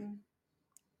I do.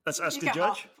 Let's ask You the get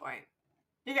judge. half a point.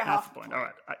 You get Half a point. All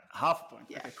right, half a point.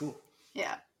 Yeah. Okay, cool.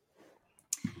 Yeah.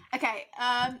 Okay.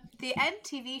 The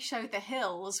MTV show The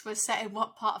Hills was set in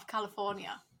what part of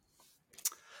California?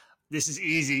 This is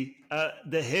easy.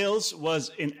 The Hills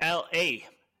was in L.A.,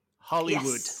 Hollywood.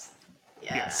 Yes.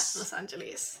 Yeah, Yes. Los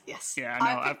Angeles. Yes. Yeah,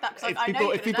 I know. I picked that 'cause If I know people,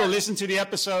 you're if gonna people know. listen to the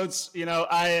episodes, you know,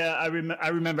 I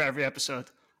remember every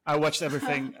episode. I watched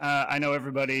everything. I know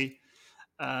everybody.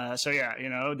 So yeah, you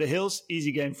know, The Hills,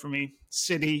 easy game for me.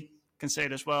 City, can say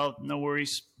it as well. No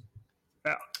worries.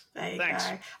 Yeah. There you Thanks.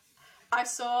 go. I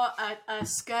saw a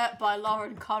skirt by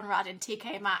Lauren Conrad in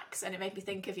TK Maxx, and it made me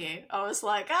think of you. I was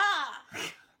like,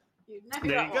 you know who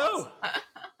There that you was. go.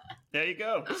 There you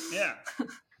go. Yeah.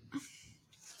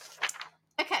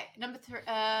 Okay, number 3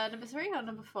 or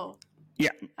number 4? Yeah.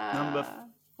 Number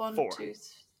 1, 4. 2, 3.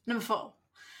 Number 4.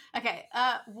 Okay.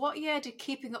 What year did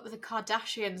Keeping Up with the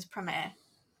Kardashians premiere?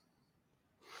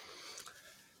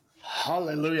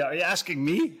 Hallelujah. Are you asking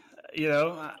me? You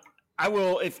know, I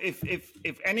will, if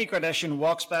any Kardashian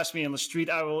walks past me on the street,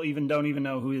 don't even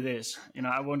know who it is. You know,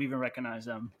 I won't even recognize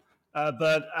them.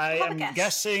 But I Have a am guess.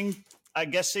 guessing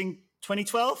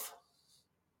 2012?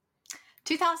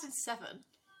 2007.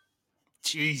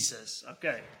 Jesus.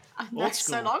 Okay. know, Old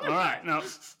so school. long ago. All right. No.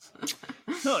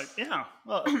 No. Yeah.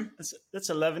 Well, that's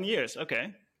 11 years.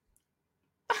 Okay.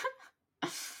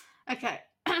 Okay.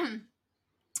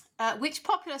 Which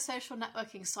popular social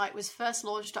networking site was first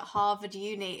launched at Harvard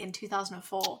Uni in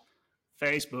 2004?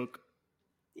 Facebook.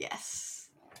 Yes.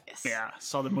 Yeah.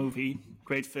 Saw the movie.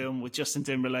 Great film with Justin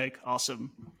Timberlake.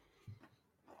 Awesome.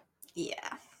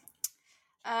 Yeah.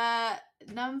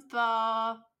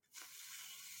 Number.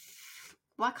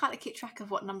 Why can't I keep track of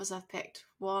what numbers I've picked?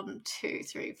 1, 2,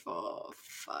 3, 4,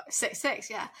 5, 6. 6,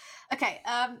 yeah. Okay.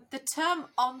 The term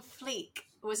 "on fleek"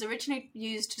 was originally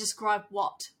used to describe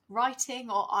what? Writing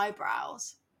or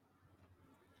eyebrows?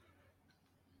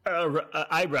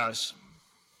 Eyebrows.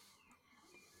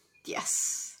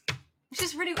 Yes. Which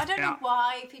is really, I don't know Yeah.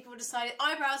 why people decided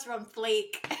eyebrows are on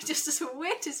fleek. It's just the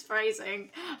weirdest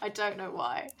phrasing. I don't know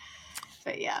why.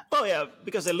 But yeah. Oh yeah,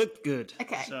 because they looked good.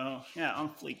 Okay. So yeah, on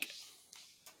fleek.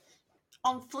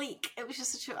 On fleek. It was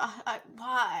just such a,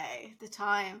 why? The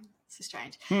time. So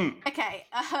strange. Okay.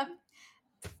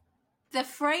 The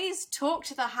phrase "talk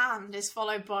to the hand" is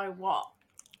followed by what?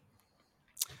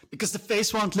 Because the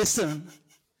face won't listen.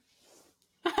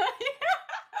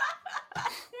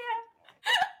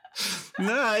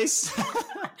 Nice. I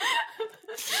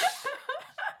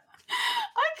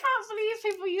can't believe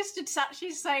people used to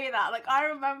actually say that. Like, I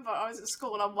remember I was at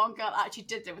school and one girl actually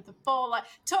did it with the ball, like,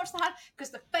 talk to the hand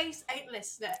because the face ain't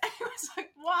listening. It was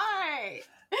like, why?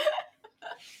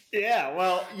 Yeah,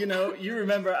 well, you know, you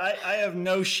remember, I have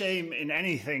no shame in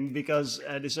anything because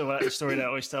this is a story that I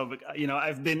always tell, but, you know,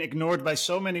 I've been ignored by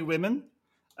so many women.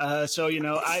 So, you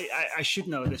know, I should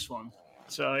know this one.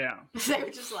 So, yeah. They were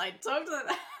just like, talk to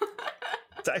the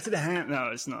Talk to the hand. No,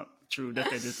 it's not true that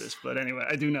they did this. But anyway,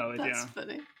 I do know it, That's yeah.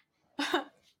 funny.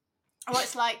 Or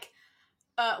it's like,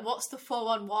 what's the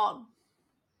 411?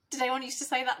 Did anyone used to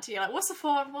say that to you? Like, what's the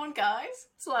 411, guys?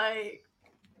 It's like...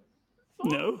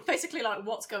 No? Basically, like,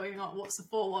 what's going on? What's the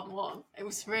 411? It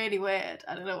was really weird.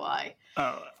 I don't know why.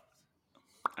 Oh,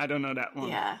 I don't know that one.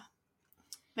 Yeah.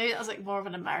 Maybe that was, like, more of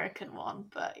an American one.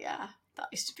 But, yeah, that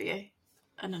used to be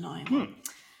an annoying one.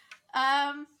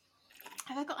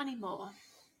 Have I got any more?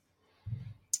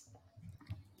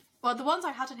 Well, the ones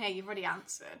I had in here, you've already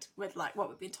answered with, like, what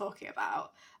we've been talking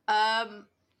about.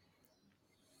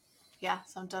 yeah,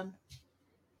 so I'm done.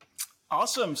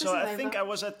 Awesome. So This is I think over. I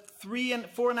was at 3 and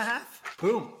 4.5.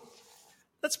 Boom.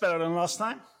 That's better than last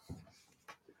time.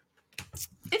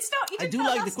 It's not. You I did do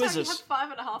that like the last time. You quizzes.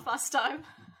 had 5.5 last time.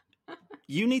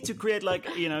 You need to create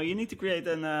you need to create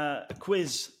a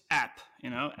quiz app.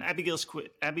 Abigail's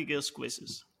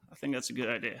quizzes. I think that's a good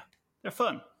idea. They're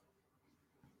fun.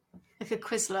 Like a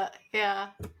Quizlet, yeah.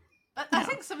 But I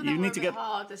think some of them were a bit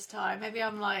hard this time. Maybe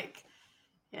I'm like,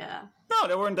 yeah, No,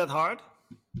 they weren't that hard.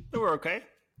 They were okay.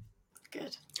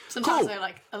 good. Sometimes Cool. they're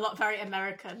like a lot very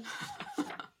American.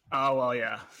 Oh, well,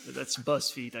 yeah. That's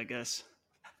BuzzFeed, I guess.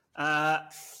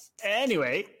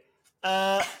 Anyway,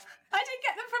 I didn't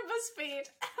get them from BuzzFeed.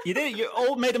 you did. You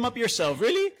all made them up yourself,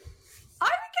 really? I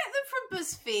would get them from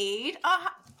BuzzFeed.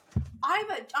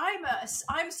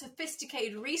 I'm a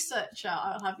sophisticated researcher.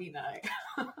 I'll have you know.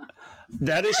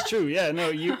 That is true. Yeah, no,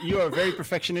 you are very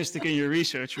perfectionistic in your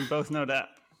research. We both know that.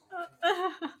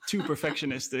 Too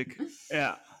perfectionistic.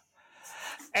 Yeah.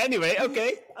 Anyway,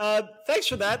 okay. Thanks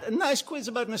for that. A nice quiz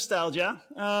about nostalgia.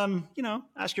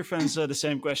 Ask your friends the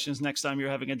same questions next time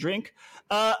you're having a drink.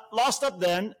 Last up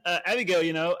then,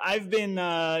 Abigail, I've been,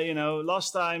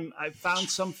 last time I found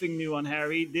something new on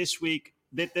Harry. This week,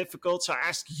 bit difficult. So I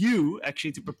asked you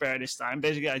actually to prepare this time.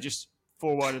 Basically, I just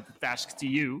forwarded the task to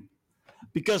you.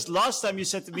 Because last time you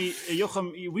said to me,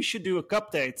 Jochem, we should do a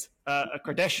update, a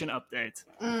Kardashian update.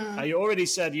 You already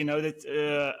said,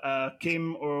 that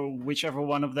Kim or whichever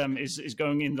one of them is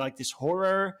going in like this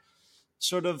horror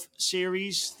sort of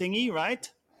series thingy, right?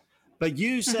 But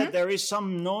you said there is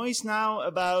some noise now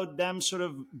about them sort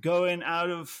of going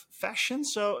out of fashion.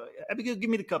 So Abigail,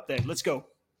 give me the update. Let's go.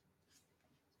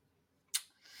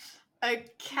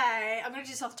 Okay, I'm going to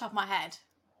do this off the top of my head.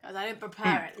 Because I didn't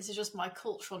prepare it. This is just my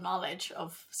cultural knowledge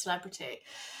of celebrity.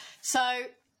 So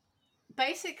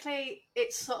basically,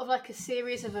 it's sort of like a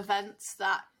series of events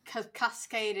that have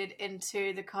cascaded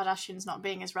into the Kardashians not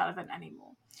being as relevant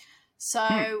anymore.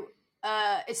 So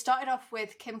it started off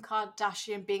with Kim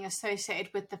Kardashian being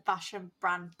associated with the fashion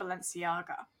brand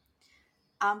Balenciaga.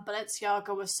 And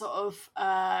Balenciaga was sort of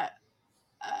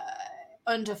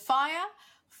under fire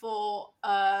for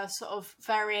sort of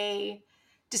very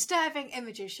disturbing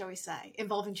images, shall we say,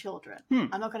 involving children.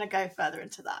 I'm not going to go further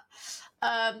into that.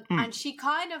 And she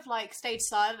kind of like stayed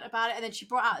silent about it. And then she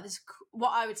brought out this, what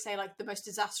I would say, like the most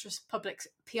disastrous public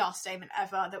PR statement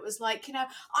ever that was like,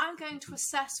 I'm going to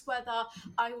assess whether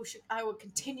I will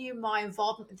continue my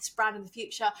involvement with this brand in the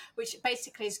future, which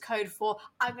basically is code for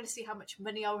I'm going to see how much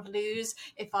money I would lose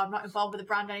if I'm not involved with the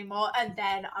brand anymore. And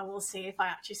then I will see if I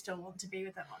actually still want to be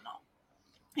with them or not.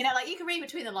 Like you can read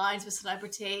between the lines with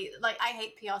celebrity. Like I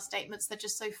hate PR statements. They're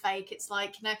just so fake. It's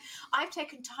like, I've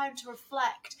taken time to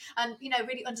reflect and,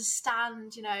 really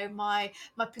understand, my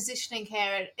positioning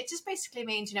here. And it just basically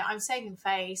means, I'm saving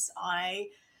face. I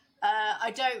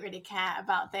don't really care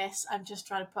about this. I'm just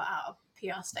trying to put out a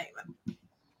PR statement.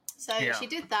 So she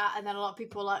did that. And then a lot of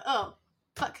people were like, oh,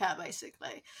 fuck her,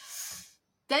 basically.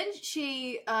 Then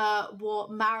she wore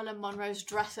Marilyn Monroe's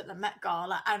dress at the Met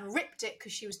Gala and ripped it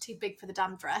because she was too big for the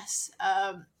damn dress.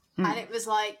 And it was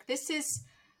like, this is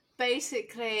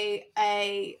basically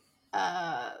every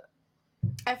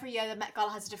year the Met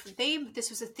Gala has a different theme. This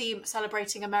was a theme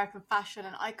celebrating American fashion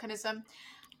and iconism.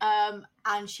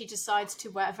 And she decides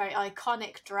to wear a very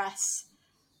iconic dress.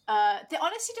 It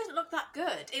honestly doesn't look that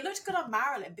good. It looked good on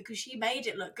Marilyn because she made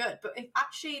it look good. But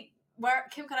where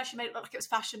Kim Kardashian made it look like it was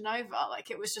Fashion Nova,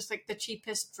 like it was just like the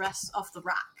cheapest dress off the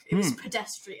rack. It was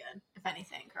pedestrian, if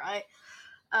anything, right?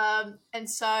 And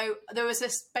so there was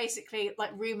this basically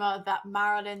like rumor that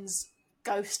Marilyn's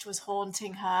ghost was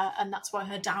haunting her, and that's why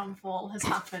her downfall has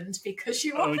happened because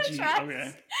she wore the dress, and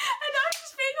now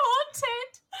she's being haunted.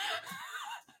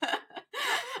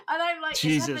 And I'm like,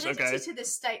 Jesus, there's validity to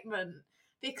this statement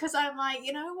because I'm like,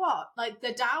 you know what? Like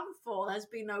the downfall has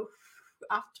been no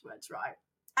afterwards, right?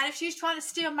 And if she was trying to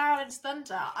steal Marilyn's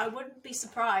thunder, I wouldn't be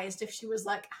surprised if she was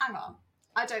like, hang on,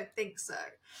 I don't think so.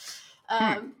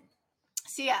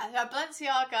 So yeah,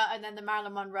 Balenciaga and then the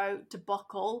Marilyn Monroe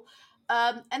debacle.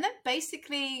 And then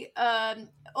basically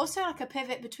also like a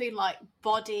pivot between like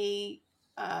body,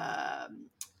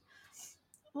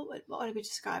 what would it be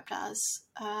described as?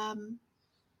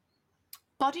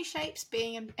 Body shapes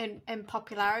being in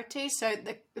popularity. So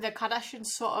the Kardashians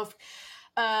sort of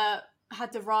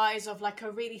had the rise of like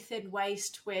a really thin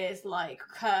waist with like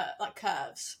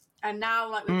curves, and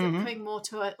now like we're coming more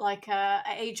to a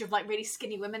age of like really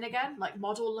skinny women again, like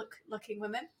model looking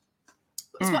women.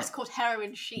 It's what's called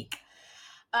heroin chic.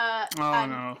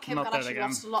 And Kim Kardashian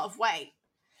lost a lot of weight.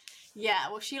 Yeah,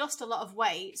 well, she lost a lot of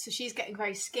weight, so she's getting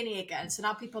very skinny again. So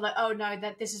now people are like, oh no,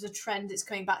 that this is a trend that's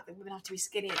coming back, that women have to be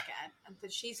skinny again. And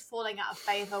that she's falling out of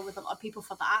favour with a lot of people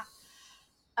for that.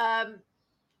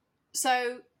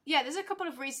 So, yeah, there's a couple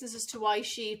of reasons as to why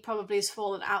she probably has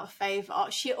fallen out of favour.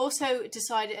 She also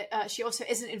decided, she also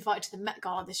isn't invited to the Met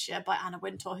Gala this year by Anna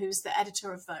Wintour, who's the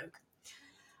editor of Vogue.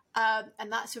 And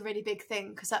that's a really big thing,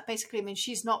 because that basically means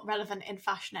she's not relevant in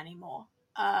fashion anymore.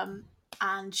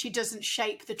 And she doesn't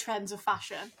shape the trends of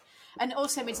fashion. And it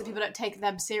also means that people don't take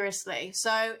them seriously.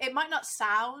 So it might not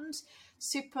sound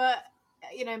super,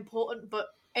 important, but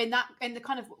in the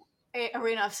kind of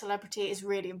arena of celebrity, it's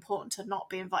really important to not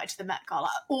be invited to the Met Gala.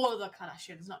 All of the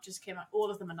Kardashians, not just Kim, all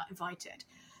of them are not invited.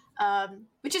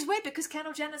 Which is weird, because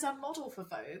Kendall Jenner's our model for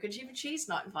Vogue, and even she's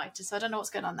not invited. So I don't know what's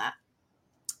going on there.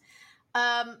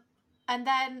 And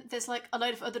then there's like a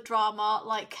load of other drama,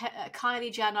 like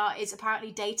Kylie Jenner is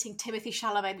apparently dating Timothée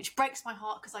Chalamet, which breaks my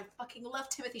heart because I fucking love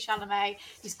Timothée Chalamet.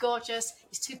 He's gorgeous.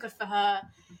 He's too good for her.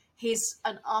 He's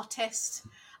an artist,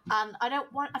 and I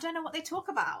don't know what they talk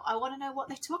about. I want to know what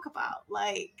they talk about,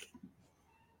 like.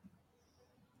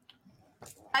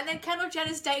 And then Kendall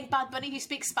Jenner's dating Bad Bunny, who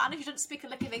speaks Spanish. He doesn't speak a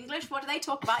lick of English. What do they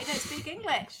talk about? He don't speak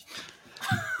English.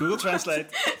 Google Translate.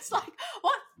 It's like,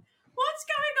 what's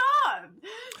going on?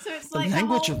 So it's like the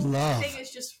language whole of love. thing is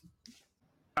just.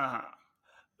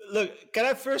 Look, can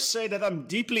I first say that I'm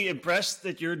deeply impressed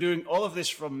that you're doing all of this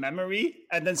from memory,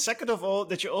 and then second of all,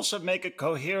 that you also make a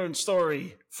coherent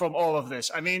story from all of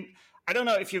this. I mean, I don't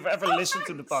know if you've ever listened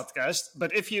to the podcast,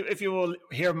 but if you will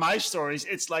hear my stories,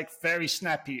 it's like very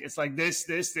snappy. It's like this,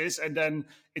 and then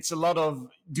it's a lot of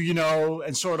do you know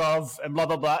and sort of and blah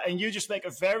blah blah, and you just make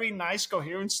a very nice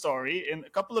coherent story in a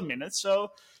couple of minutes.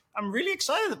 So I'm really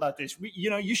excited about this.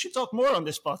 You should talk more on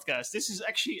this podcast. This is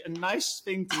actually a nice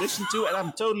thing to listen to, and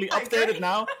I'm totally updated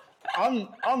now on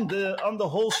the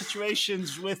whole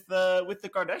situations with the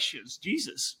Kardashians.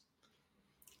 Jesus.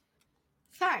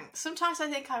 Thanks. Sometimes I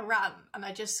think I rant and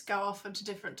I just go off into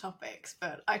different topics,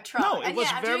 but I try. No, it and was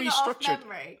I'm very doing it structured. Off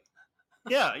memory.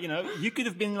 Yeah, you could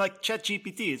have been like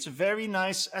ChatGPT. It's a very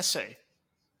nice essay.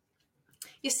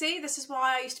 You see, this is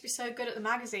why I used to be so good at the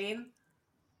magazine.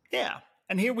 Yeah.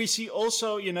 And here we see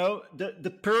also,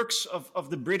 the perks of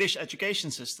the British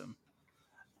education system.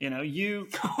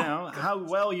 How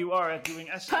well you are at doing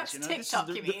essays. Perks TikTok,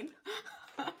 you mean?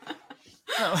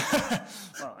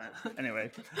 Well, anyway,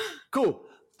 cool.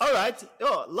 All right.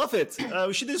 Oh, love it.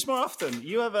 We should do this more often.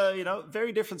 You have a,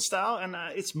 very different style, and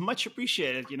it's much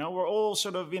appreciated. We're all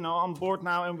sort of, on board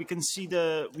now, and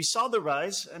we saw the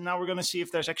rise, and now we're going to see if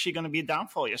there's actually going to be a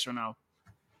downfall, yes or no.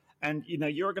 And,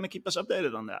 you're going to keep us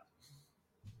updated on that.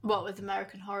 What, with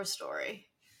American Horror Story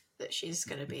that she's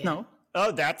going to be in? No.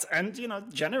 Oh, that, and,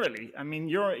 generally. I mean,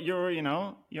 you're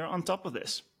on top of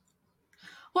this.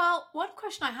 Well, one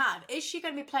question I had, is she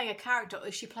going to be playing a character or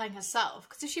is she playing herself?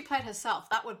 Because if she played herself,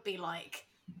 that would be, like,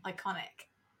 iconic.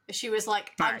 If she was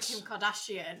like, nice. I'm Kim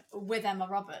Kardashian with Emma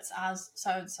Roberts as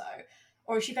so-and-so.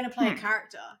 Or is she going to play a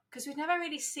character? Because we've never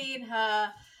really seen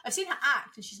her... I've seen her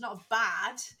act, and she's not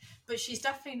bad, but she's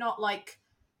definitely not, like...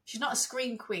 She's not a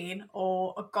scream queen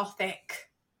or a gothic...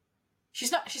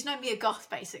 She's no Mia Goth,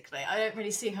 basically. I don't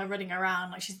really see her running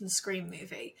around like she's in the Scream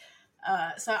movie.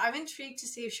 So I'm intrigued to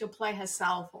see if she'll play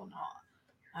herself or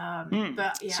not.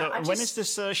 But yeah. So when is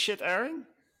this shit airing?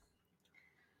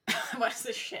 When is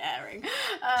this shit airing?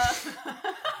 I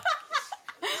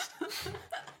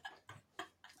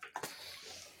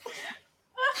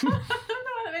don't know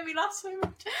why that made me laugh so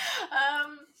much.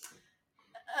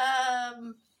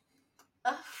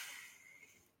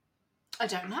 I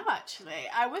don't know, actually.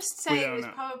 I would say it was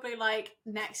probably like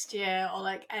next year or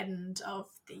like end of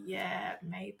the year,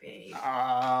 maybe.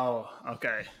 Oh,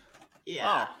 okay.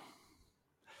 Yeah. Oh.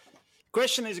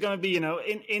 Question is going to be,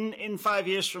 in 5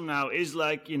 years from now, is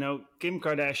like, Kim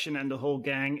Kardashian and the whole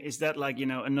gang, is that like,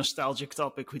 a nostalgic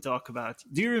topic we talk about?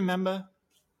 Do you remember?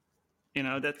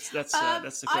 That's the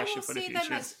question for the future. I will see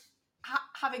them as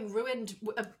having ruined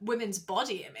women's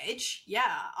body image. Yeah,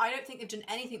 I don't think they've done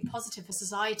anything positive for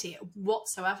society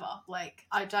whatsoever. Like,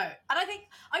 I don't. And I think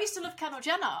I used to love Kendall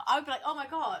Jenner. I would be like, oh my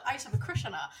god, I used to have a crush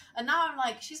on her. And now I'm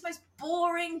like, she's the most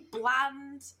boring,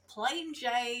 bland, plain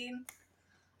Jane.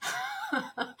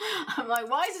 I'm like,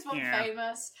 why is this one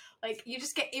famous? Like, you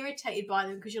just get irritated by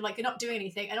them because you're like, you're not doing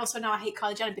anything. And also now I hate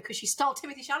Kylie Jenner because she stole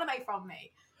Timothée Chalamet from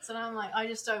me. So now I'm like, I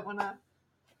just don't want to.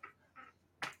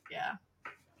 Yeah.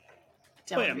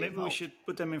 Oh yeah, maybe we should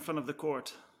put them in front of the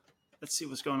court. Let's see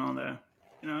what's going on there.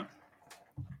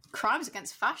 Crimes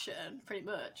against fashion, pretty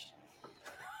much.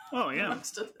 Oh yeah,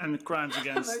 and crimes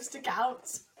against most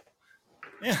accounts.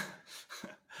 Yeah.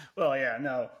 Well, yeah,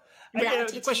 no.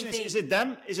 reality The question TV. is it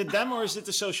them? Is it them or is it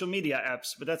the social media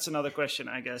apps? But that's another question,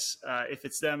 I guess. If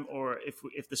it's them or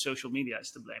if the social media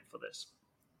is to blame for this.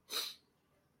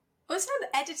 Also,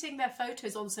 editing their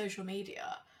photos on social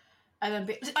media. And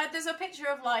then there's a picture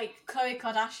of like Khloe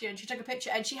Kardashian. She took a picture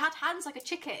and she had hands like a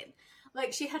chicken.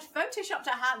 Like she had photoshopped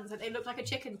her hands and they looked like a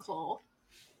chicken claw.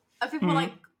 And people were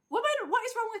like, "Woman, what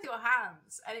is wrong with your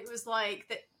hands?" And it was like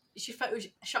that she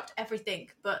photoshopped everything,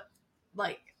 but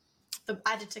like the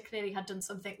editor clearly had done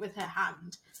something with her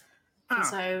hand. And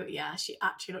so yeah, she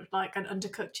actually looked like an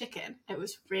undercooked chicken. It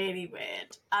was really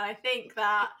weird. And I think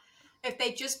that if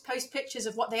they just post pictures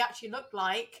of what they actually look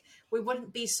like, we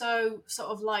wouldn't be so sort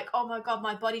of like, oh my God,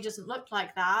 my body doesn't look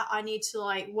like that. I need to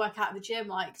like work out at the gym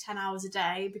like 10 hours a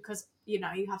day because, you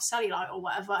know, you have cellulite or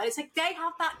whatever. And it's like, they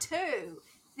have that too.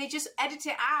 They just edit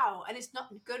it out and it's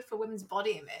not good for women's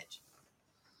body image.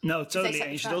 No, totally.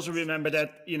 And you should also remember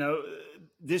that, you know,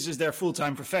 this is their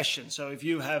full-time profession. So if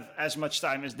you have as much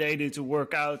time as they do to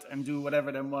work out and do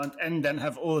whatever they want and then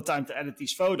have all the time to edit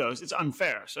these photos, it's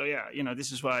unfair. So yeah, you know,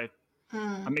 this is why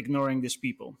I'm ignoring these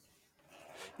people.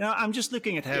 You know, I'm just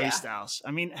looking at Harry Styles.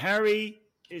 I mean, Harry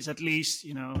is at least,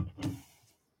 you know,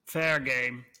 fair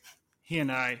game. He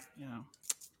and I, you know,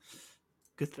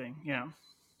 good thing, yeah.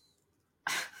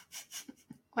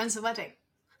 When's the wedding?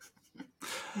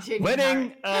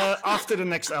 Wedding after the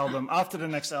next album. After the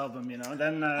next album, you know,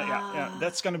 then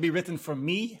that's going to be written for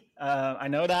me. I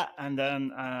know that, and then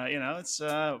you know, it's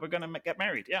we're going to get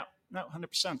married. Yeah, no,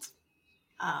 100%.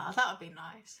 That would be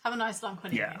nice. Have a nice long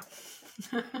honeymoon.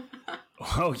 Yeah.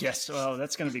 Oh yes, well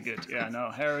that's going to be good. Yeah,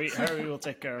 no, Harry will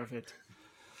take care of it.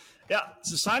 Yeah,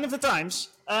 it's a sign of the times.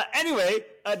 Anyway,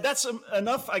 that's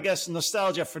enough, I guess,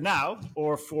 nostalgia for now,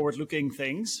 or forward-looking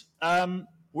things.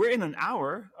 We're in an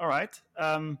hour, all right.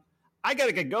 I got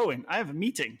to get going. I have a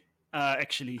meeting,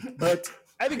 actually. But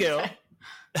Abigail,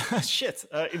 shit,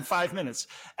 in 5 minutes.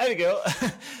 Abigail,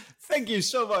 thank you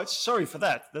so much. Sorry for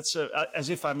that. That's as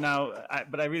if I'm now,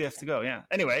 but I really have to go, yeah.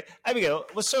 Anyway, Abigail,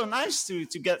 it was so nice to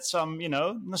get some, you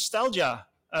know, nostalgia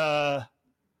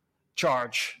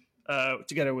charge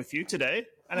together with you today.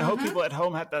 And I hope people at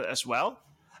home had that as well.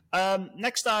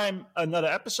 Next time, another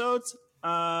episode.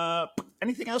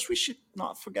 Anything else we should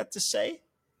not forget to say?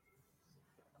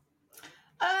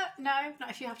 No,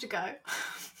 not if you have to go.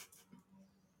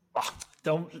 Oh,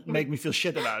 don't make me feel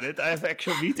shit about it. I have an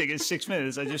actual meeting in 6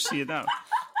 minutes. I just see it now.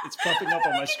 It's popping up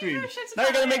on my screen. Now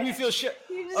you're going to make me feel shit.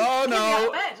 Oh,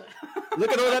 no.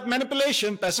 Look at all that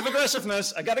manipulation, passive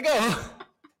aggressiveness. I got to go.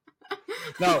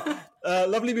 No,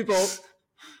 lovely people.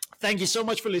 Thank you so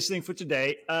much for listening for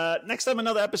today. Next time,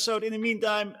 another episode. In the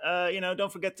meantime, you know,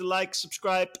 don't forget to like,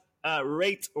 subscribe,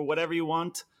 rate, or whatever you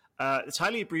want. It's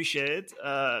highly appreciated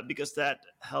because that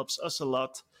helps us a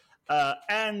lot.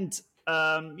 And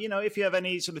you know, if you have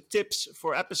any sort of tips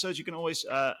for episodes, you can always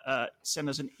send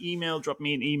us an email, drop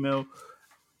me an email.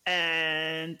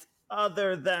 And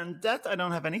other than that, I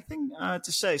don't have anything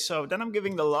to say. So then I'm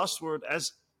giving the last word,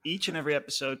 as each and every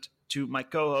episode, to my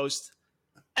co-host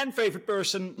and favorite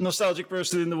person, nostalgic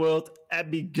person in the world,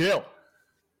 Abigail.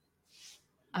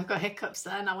 I've got hiccups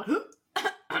there. Now bye.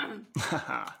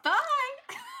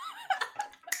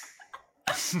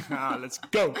 Let's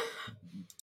go.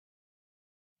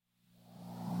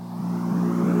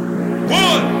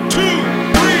 1,